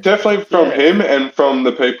say so. Definitely from him and from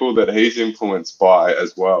the people that he's influenced by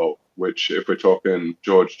as well, which if we're talking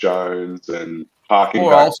George Jones and harking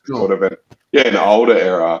back sort of an older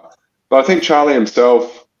era. But I think Charlie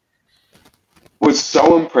himself was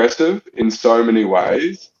so impressive in so many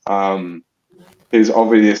ways. His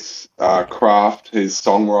obvious craft, his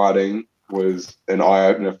songwriting was an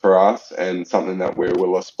eye-opener for us and something that we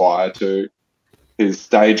will aspire to. His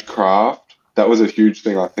stage craft, that was a huge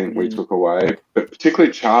thing I think we took away. But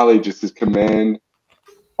particularly Charlie, just his command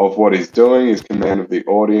of what he's doing, his command of the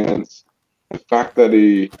audience, the fact that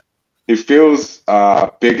he feels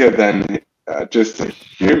bigger than just a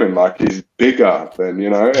human, like he's bigger than,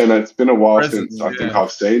 and it's been a while since I think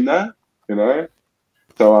I've seen that,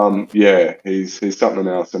 So, he's something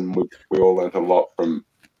else, and we all learned a lot from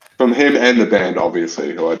him and the band,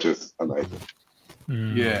 obviously, who are just amazing.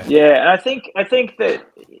 Yeah, and I think that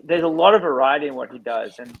there's a lot of variety in what he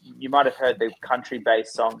does, and you might have heard the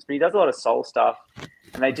country-based songs, but he does a lot of soul stuff,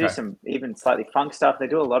 and they do some even slightly funk stuff. They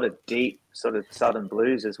do a lot of deep sort of southern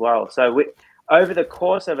blues as well. So over the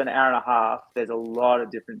course of an hour and a half, there's a lot of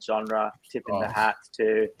different genre, tipping the hats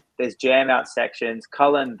to. There's jam out sections.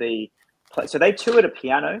 Cullen, so they toured a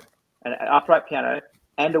piano, an upright piano,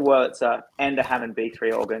 and a Wurlitzer, and a Hammond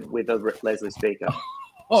B3 organ with a Leslie speaker.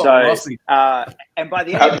 And by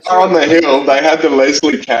the end of the tour, on the hill, they had the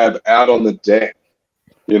Leslie cab out on the deck.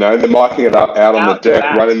 You know, they're miking it up out on the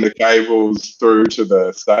deck, running the cables through to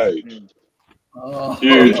the stage.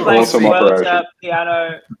 Huge, awesome operation.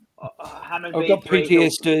 Piano, Hammond I've got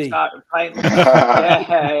PTSD.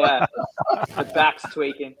 The back's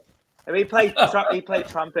tweaking. And he played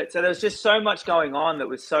trumpet. So there was just so much going on that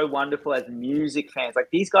was so wonderful as music fans. Like,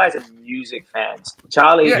 these guys are music fans.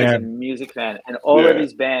 Charlie is a music fan, and all of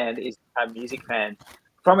his band is a music fan.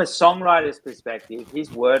 From a songwriter's perspective,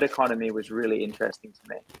 his word economy was really interesting to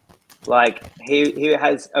me. Like, he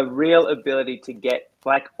has a real ability to get,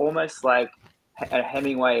 like, almost like a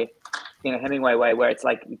Hemingway, in a Hemingway way, where it's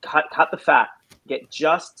like you cut the fat, get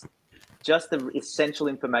just the essential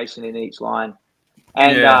information in each line.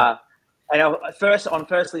 And on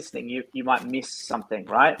first listening, you might miss something,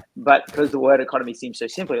 right? But because the word economy seems so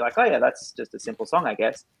simple, you're like, oh yeah, that's just a simple song, I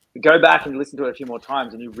guess. You go back and listen to it a few more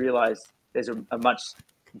times, and you realize there's a much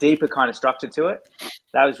deeper kind of structure to it.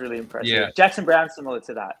 That was really impressive. Yeah. Jackson Brown's similar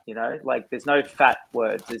to that, you know, like there's no fat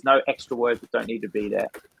words, there's no extra words that don't need to be there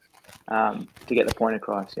to get the point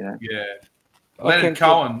across, you know. Yeah. Leonard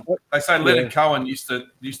Cohen. They say Leonard Cohen used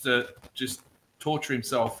to just torture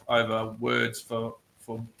himself over words for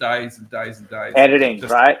days and days and days. Editing,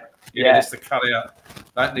 right? Just to cut out.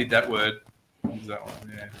 Don't need that word. Use that one.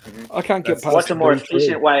 Yeah. I can't get past. What's a more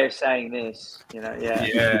efficient way of saying this? You know,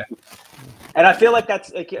 yeah. And I feel like I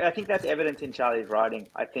think that's evident in Charlie's writing.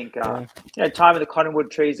 I think, you know, Time of the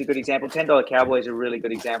Cottonwood Tree is a good example. $10 Cowboy is a really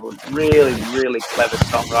good example. Really, really clever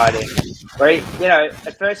songwriting. Where, you know,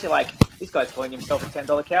 at first you're like, this guy's calling himself a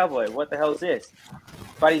 $10 Cowboy. What the hell is this?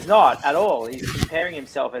 But he's not at all. He's comparing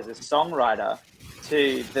himself as a songwriter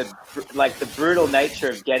to the brutal nature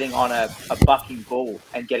of getting on a bucking bull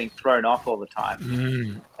and getting thrown off all the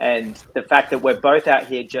time. And the fact that we're both out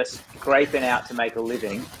here just scraping out to make a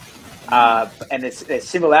living. And there's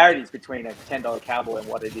similarities between a $10 Cowboy and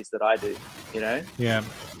what it is that I do, you know? Yeah.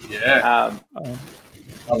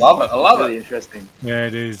 I love it. I love really it. Interesting. Yeah,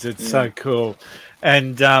 it is. It's so cool.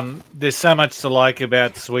 And there's so much to like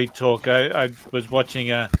about Sweet Talk. I was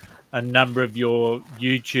watching a number of your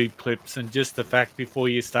YouTube clips, and just the fact before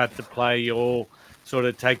you start to play, you all sort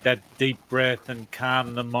of take that deep breath and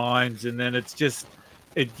calm the minds, and then it's just...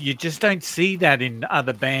 you just don't see that in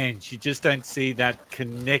other bands. You just don't see that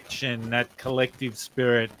connection, that collective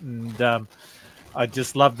spirit. And I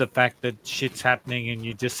just love the fact that shit's happening and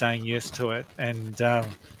you're just saying yes to it. And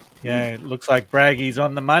it looks like Braggy's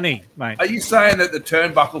on the money, mate. Are you saying that the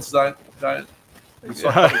turnbuckles don't?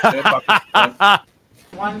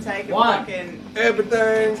 One take of fucking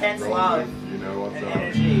everything, intense love, and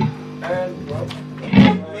energy,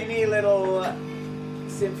 and mini little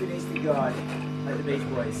symphonies to God. Like the Beach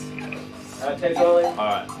Boys. Take rolling. All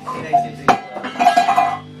right.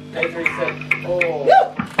 Take 3 sets. Oh.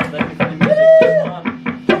 Let me play music. Come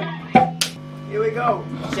on. Here we go.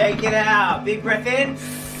 Shake it out. Big breath in.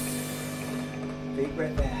 Big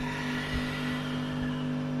breath out.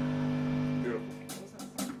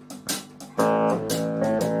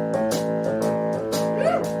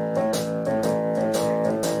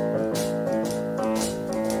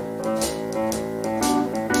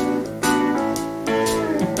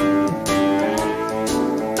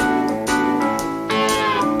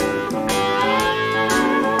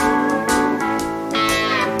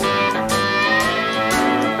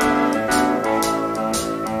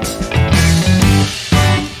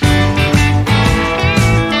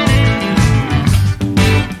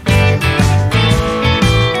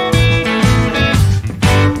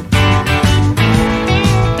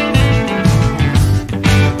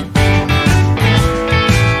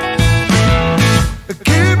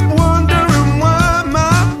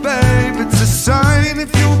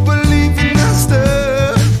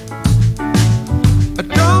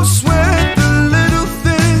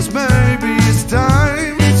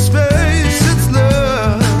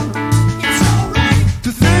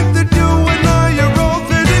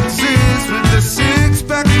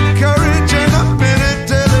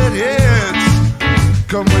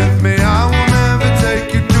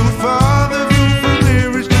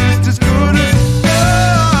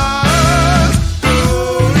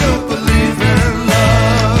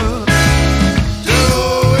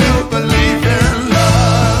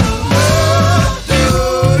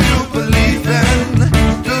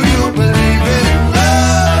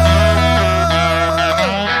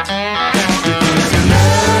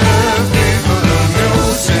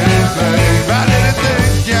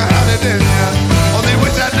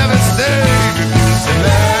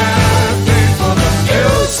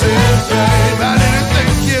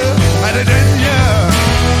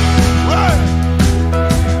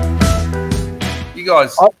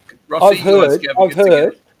 guys, Rossi,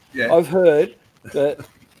 I've heard that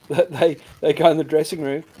they go in the dressing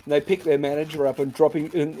room and they pick their manager up and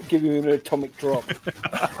give him an atomic drop.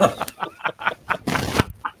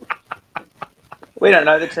 We don't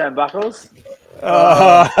know the turnbuckles.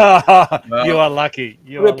 You are lucky.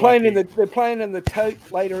 They're playing in the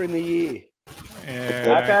tote later in the year.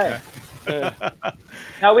 Yeah, okay.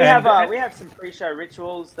 Now we have some pre-show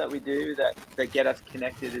rituals that we do that get us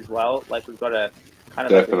connected as well. Like we've got a kind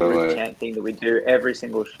of like a group chant thing that we do every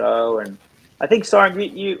single show. And I think Soren,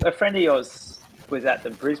 a friend of yours was at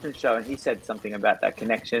the Brisbane show and he said something about that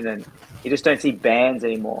connection, and you just don't see bands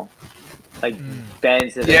anymore. Like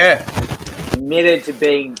bands that are committed to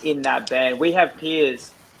being in that band. We have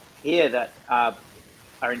peers here that are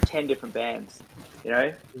in 10 different bands,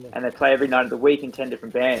 and they play every night of the week in 10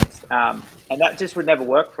 different bands. And that just would never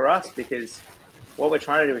work for us, because what we're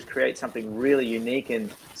trying to do is create something really unique and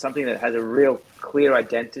something that has a real clear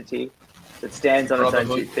identity that stands on its own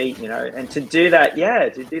 2 feet, And to do that, you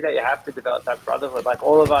have to develop that brotherhood. Like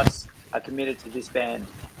all of us are committed to this band.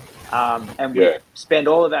 And we spend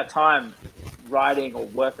all of our time writing or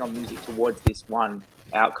working on music towards this one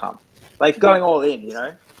outcome. Like going all in,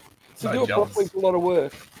 To do it properly is a lot of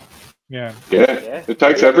work. Yeah. It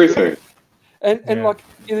takes everything. And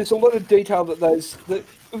there's a lot of detail that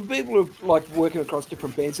people are like working across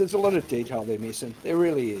different bands. There's a lot of detail they're missing. There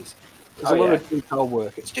really is. There's a lot of detail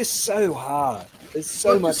work. It's just so hard. There's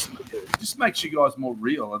so much to do. It just makes you guys more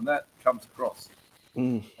real, and that comes across.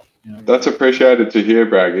 That's appreciated to hear,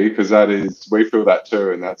 Braggy, because we feel that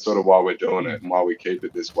too, and that's sort of why we're doing it and why we keep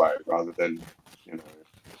it this way, rather than,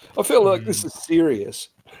 I feel like this is serious.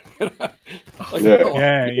 But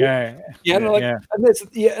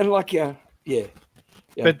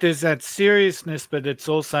there's that seriousness, but it's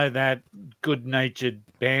also that good-natured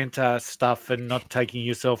banter stuff and not taking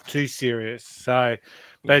yourself too serious. So,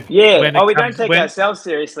 but we don't take ourselves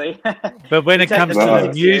seriously. But when it comes to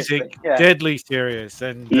the music, deadly serious.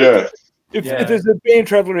 And if there's a band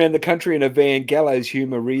traveling around the country in a van, gallows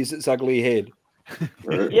humor rears its ugly head.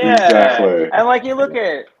 Exactly. And like you look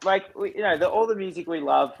at all the music we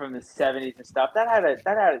love from the 70s and stuff, that had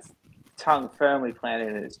its tongue firmly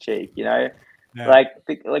planted in its cheek, like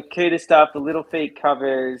Cuda stuff, the Little Feat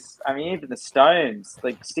covers. I mean, even the Stones,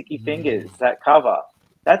 like Sticky Fingers, that cover.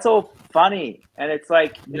 That's all funny, and it's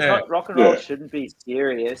like it's not rock and roll. Shouldn't be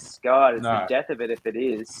serious. God, it's the death of it if it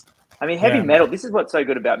is. I mean, heavy metal. This is what's so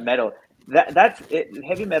good about metal. That's it.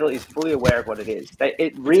 Heavy metal is fully aware of what it is.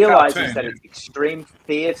 It realizes that it's extreme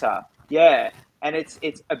theater. Yeah, and it's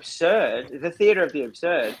absurd. The theater of the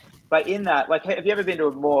absurd. But in that, like, have you ever been to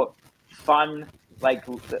a more fun, like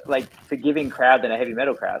forgiving crowd than a heavy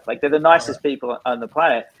metal crowd? Like, they're the nicest people on the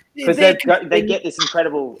planet because they get this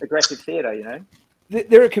incredible aggressive theater.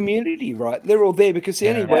 They're a community, right? They're all there because the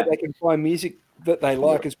only way they can find music that they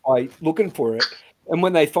like is by looking for it. And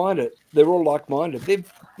when they find it, they're all like-minded. The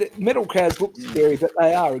metal crowds look scary, but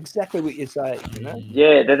they are exactly what you say.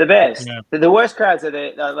 Yeah, they're the best. Yeah. The worst crowds are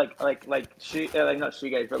not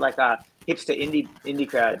shoegaze, but like hipster indie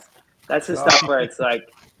crowds. That's the stuff where it's like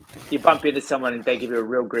you bump into someone and they give you a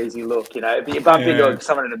real greasy look, But you bump into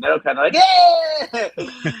someone in a metal crowd, and they're like,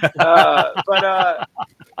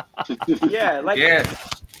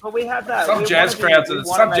 But we have that. Some jazz crowds are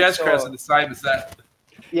the same as that.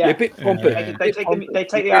 Yeah, a bit pompous. They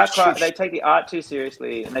take the art too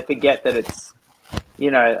seriously, and they forget that it's,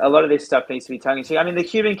 a lot of this stuff needs to be tongue in cheek. I mean, the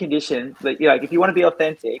human condition, like if you want to be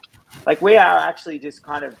authentic, like we are actually just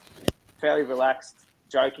kind of fairly relaxed,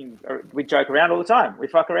 joking. We joke around all the time. We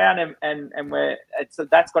fuck around, and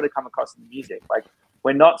that's got to come across in the music. Like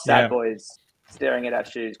we're not sad boys staring at our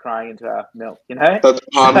shoes, crying into our milk. That's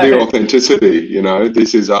part of the authenticity.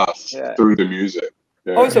 This is us through the music.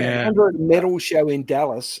 Yeah. I was under a metal show in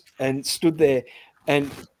Dallas and stood there, and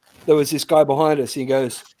there was this guy behind us. He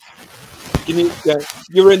goes,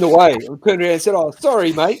 "You're in the way." I turned around and said, "Oh,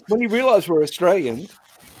 sorry, mate." When he realised we're Australians,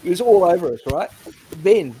 he was all over us, right?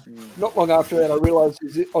 Then, not long after that, I realised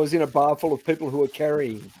I was in a bar full of people who were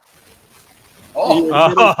carrying. It's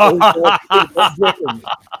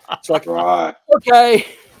like, okay.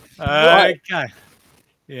 Okay.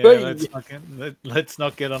 Yeah, let's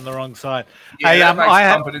not get on the wrong side. Yeah, hey,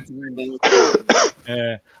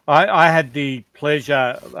 I had the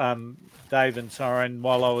pleasure, Dave and Soren,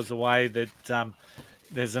 while I was away, that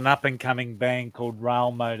there's an up and coming band called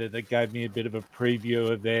Rail Motor that gave me a bit of a preview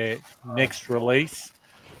of their next release,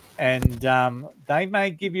 and they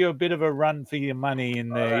may give you a bit of a run for your money in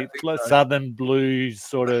the Southern blues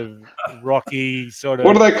sort of rocky sort of.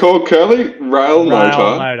 What are they called, Curly? Rail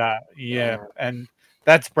Motor. Yeah, and.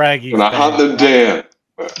 That's Braggy's. And I hunt them down.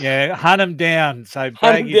 Yeah, hunt him down. So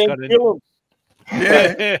Braggy's got kill 'em.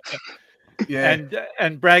 Yeah. Yeah.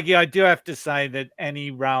 And Braggy, I do have to say that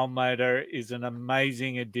Annie Rail Motor is an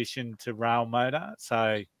amazing addition to Rail Motor.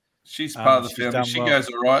 So she's part of the she's family. done She well. goes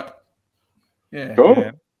all right. Yeah. Cool.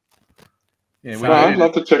 Yeah. Yeah. So- we No, I'd need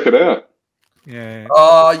love to check it out. Yeah.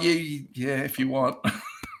 Oh, yeah, if you want.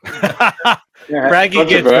 Braggy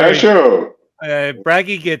gets very, Controversial.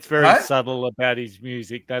 Braggy gets very Right? subtle about his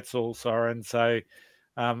music. That's all, Soren. So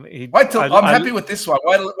Wait till I'm happy with this one.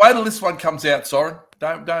 Wait till this one comes out, Soren.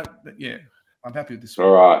 Don't. Yeah, I'm happy with this one.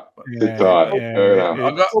 All right. Yeah, Sit tight. yeah, Fair enough.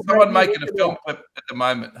 I've got someone making a film clip at the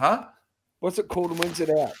moment, huh? What's it called and when's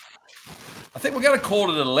it out? I think we're going to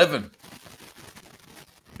call it 11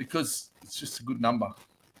 because it's just a good number.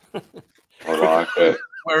 I like it.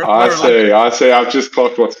 We're I see. I've just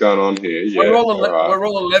clocked what's going on here. Yeah. We're all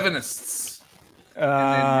right. 11ists.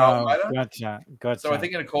 Gotcha. So I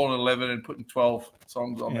think I'm going to call it 11 and putting 12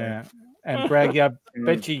 songs on there. And Braggy, I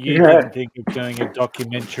bet you didn't think of doing a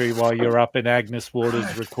documentary while you're up in Agnes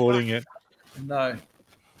Waters recording it. No,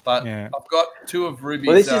 but Yeah. I've got two of Ruby's.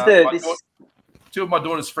 Well, this is two of my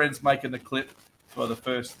daughter's friends making the clip for the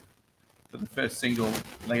first single. And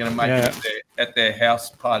they're going to make it at their house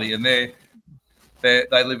party, and they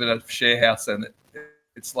live in a share house, and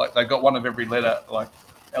it's like they've got one of every letter, like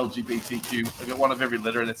LGBTQ. They've got one of every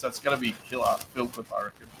letter in it, so it's going to be killer film clip, I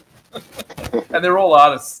reckon. And they're all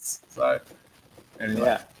artists, so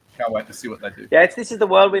anyway, can't wait to see what they do. Yeah, this is the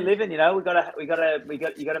world we live in. You know, you got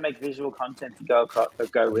to make visual content to go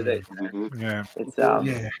with it. You know? Yeah, it's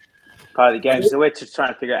part of the game. So we're just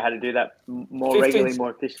trying to figure out how to do that more regularly,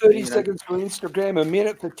 more efficiently. 30 seconds for Instagram, a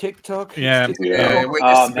minute for TikTok. Yeah.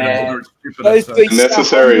 Oh man, those beasts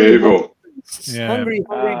Necessary evil. Yeah. Hungry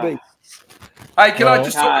beasts. Hey, can I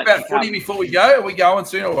just talk about footy before we go? Are we going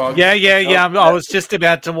soon or what? Yeah. I was just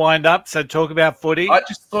about to wind up, so talk about footy. I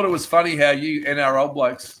just thought it was funny how you NRL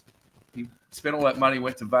blokes, you spent all that money,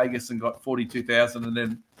 went to Vegas and got 42,000, and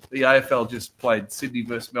then the AFL just played Sydney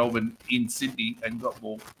versus Melbourne in Sydney and got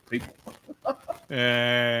more people.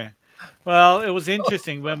 Well, it was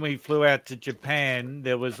interesting when we flew out to Japan.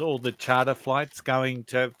 There was all the charter flights going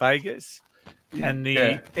to Vegas. And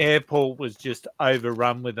the airport was just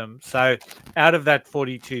overrun with them. So out of that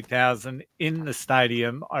 42,000 in the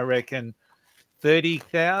stadium, I reckon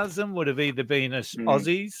 30,000 would have either been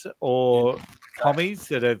Aussies or commies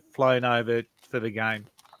that have flown over for the game.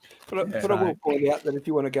 But I will point out that if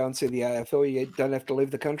you want to go and see the AFL, you don't have to leave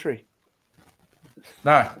the country.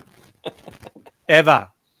 No. Ever.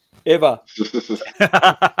 Quickly,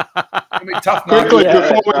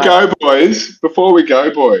 before we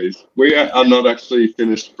go, boys, we are not actually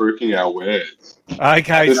finished spruiking our wares.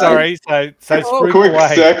 Okay, sorry. So quick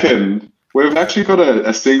second. We've actually got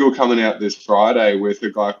a single coming out this Friday with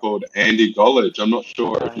a guy called Andy Gollage. I'm not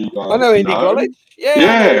sure if you guys I know Andy Gollage.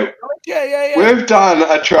 Yeah. We've done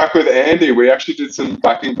a track with Andy. We actually did some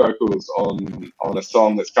backing vocals on a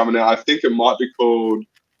song that's coming out. I think it might be called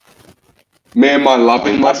Me and My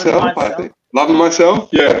Loving Myself, I think. Loving Myself?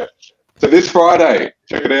 Yeah. So this Friday,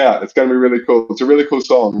 check it out. It's going to be really cool. It's a really cool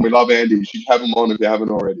song. We love Andy. You should have him on if you haven't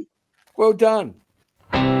already. Well done.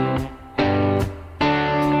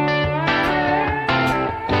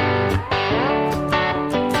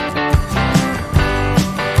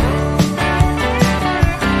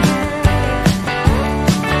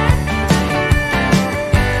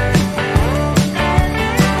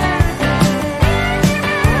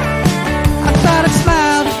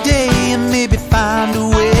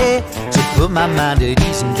 My mind at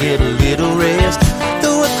ease and get a little rest.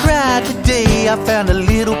 Though I cried today, I found a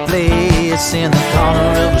little place in the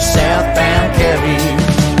corner of a southbound carriage.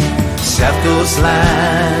 South Coast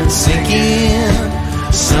line sinking,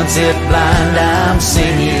 sunset blind, I'm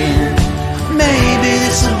singing. Maybe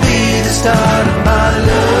this'll be the start of my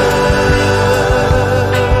love.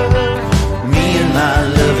 Me and my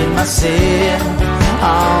love and myself.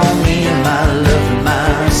 Oh, me and my love and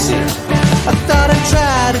myself. I thought I'd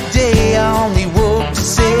try today, I only woke to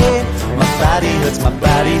say my body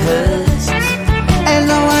hurts, and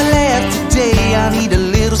though I laugh today, I need a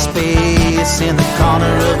little space in the corner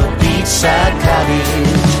of a beachside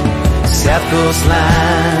cottage. South Coast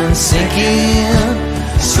line sinking,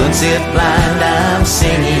 sunset blind, I'm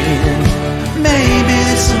singing. Maybe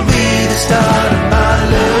this'll be the start of my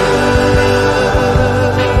love.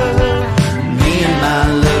 Me and my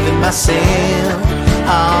love and myself.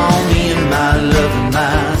 Oh, me and my love and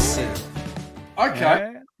myself.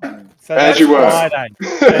 Okay. So as you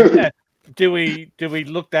were. Do we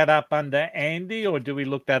look that up under Andy or do we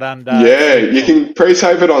look that under? Yeah, you can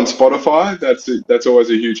pre-save it on Spotify. That's always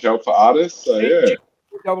a huge help for artists. So yeah.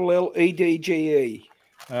 LLEDGE.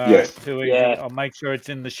 Yes. Too easy. Yeah. I'll make sure it's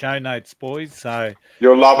in the show notes, boys. So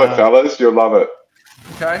You'll love it, fellas. You'll love it.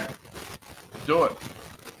 Okay, do it.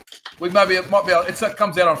 We might be able. It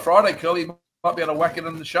comes out on Friday, Curly. You might be able to whack it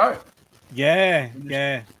in the show. yeah.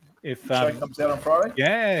 If The show comes out on Friday.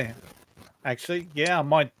 yeah, actually, yeah, I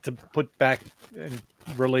might to put back and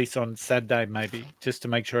release on Saturday maybe, just to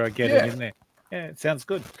make sure I get it in there. Yeah, it sounds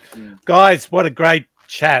good. Guys, what a great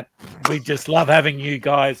chat. We just love having you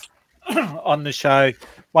guys on the show.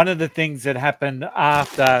 One of the things that happened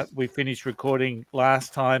after we finished recording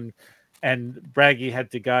last time and Braggy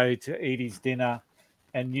had to go to eat his dinner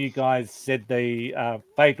and you guys said the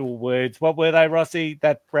fatal words. What were they, Rossi?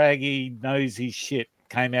 That Braggy knows his shit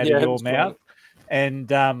came out of your mouth. And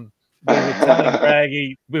we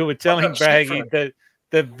were telling Braggy that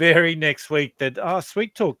the very next week that,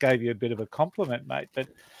 Sweet Talk gave you a bit of a compliment, mate. But,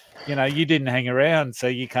 you know, you didn't hang around, so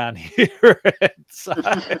you can't hear it. So,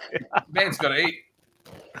 man's got to eat.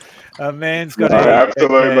 A man's got to eat.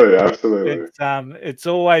 Absolutely. It's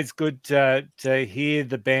always good to hear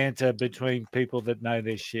the banter between people that know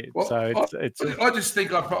their shit. Well, so I just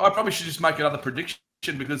think I probably should just make another prediction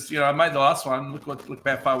because, you know, I made the last one. Look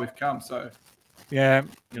how far we've come. So, yeah.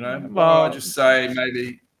 You know, well, I just say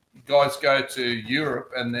maybe guys go to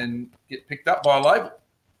Europe and then get picked up by a label.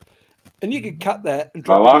 And you can cut that. And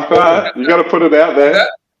I like that. You got to put it out there.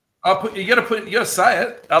 You got to say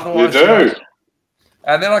it. Otherwise, you do.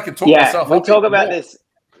 And then I can talk myself. We talk about this.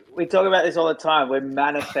 We talk about this all the time. We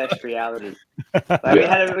manifest reality.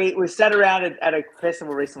 Like we sat around at a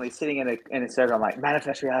festival recently, sitting in a circle. I'm like,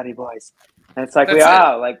 manifest reality, boys. And it's like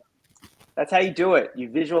that's how you do it. You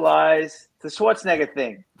visualize. It's the Schwarzenegger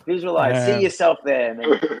thing. Visualize, see yourself there, and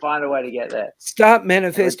then find a way to get there. Start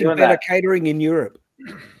manifesting better catering in Europe.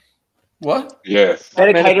 What? Yes.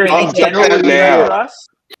 Better catering in general would be good for us.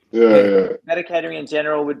 Yeah. Better catering in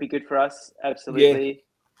general would be good for us. Absolutely.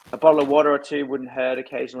 Yeah. A bottle of water or two wouldn't hurt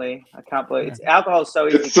occasionally. I can't believe alcohol is so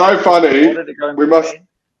easy. It's so funny.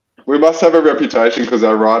 We must have a reputation because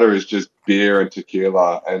our rider is just beer and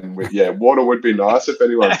tequila, and water would be nice if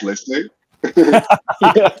anyone's listening.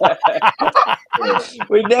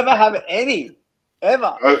 We never have any,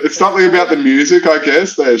 ever. It's something about the music, I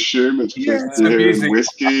guess. They assume it's just beer and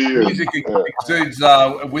whiskey. Music exudes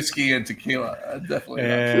whiskey and tequila. Definitely.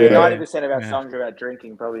 90% of our songs are about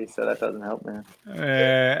drinking, probably, so that doesn't help, man.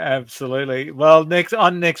 Absolutely. Well,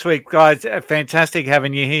 next week, guys, fantastic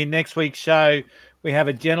having you here. Next week's show, we have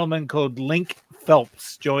a gentleman called Link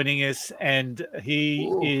Phelps joining us, and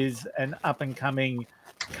he is an up-and-coming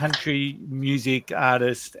country music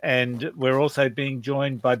artist, and we're also being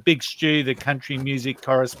joined by Big Stu, the country music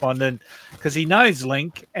correspondent, because he knows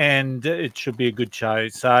Link, and it should be a good show.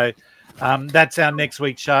 So that's our next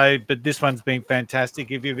week's show, but this one's been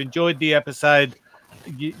fantastic. If you've enjoyed the episode,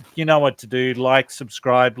 you know what to do. Like,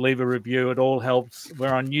 subscribe, leave a review. It all helps.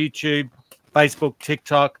 We're on YouTube, Facebook,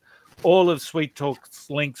 TikTok. All of Sweet Talk's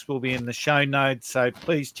links will be in the show notes, so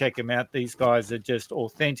please check them out. These guys are just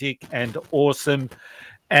authentic and awesome.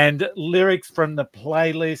 And lyrics from the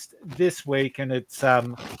playlist this week, and it's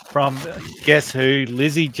from Guess Who,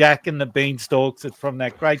 Lizzie Jack and the Beanstalks. It's from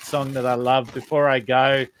that great song that I love, Before I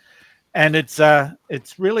Go. And it's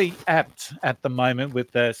really apt at the moment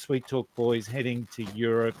with the Sweet Talk boys heading to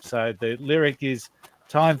Europe. So the lyric is,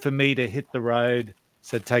 time for me to hit the road,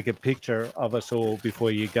 so take a picture of us all before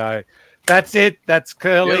you go. That's it. That's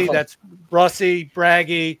Curly. Beautiful. That's Rossi,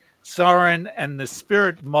 Braggy, Soren, and the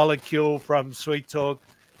spirit molecule from Sweet Talk.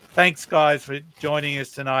 Thanks, guys, for joining us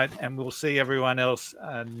tonight, and we'll see everyone else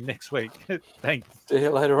next week. Thanks. See you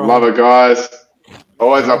later on. Love it, guys.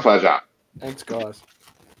 Always a pleasure. Thanks, guys.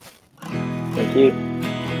 Thank you.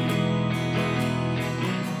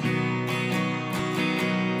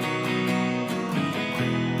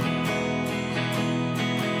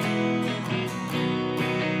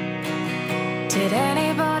 Did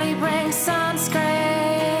anybody bring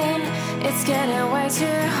sunscreen? It's getting way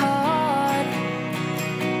too hot.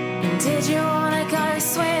 Did you wanna go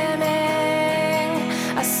swimming?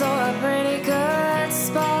 I saw a pretty good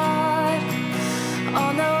spot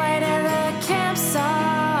on the way to the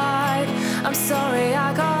campsite. I'm sorry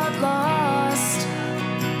I got lost.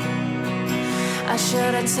 I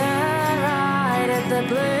should have turned right at the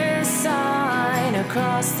blue sign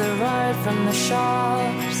across the road from the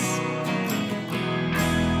shops.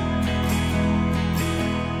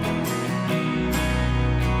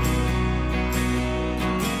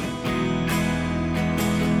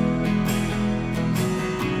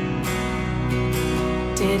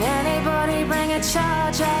 Did anybody bring a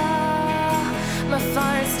charger? My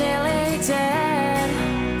phone's nearly dead.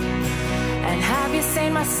 And have you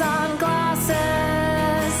seen my sunglasses?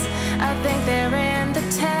 I think they're in the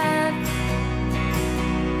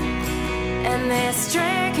This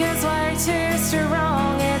drink is way too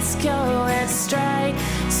strong, it's going straight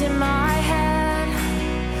to my head.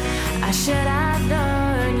 I should have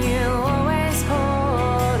known you always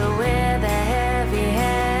hold with a heavy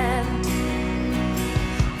hand.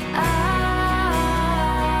 I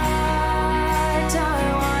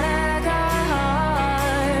don't wanna go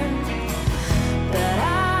home, but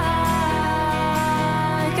I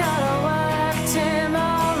gotta work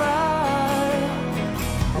tomorrow.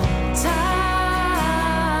 Time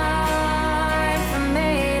for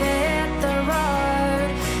me to hit the road,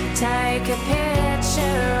 take a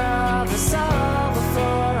picture of the soul.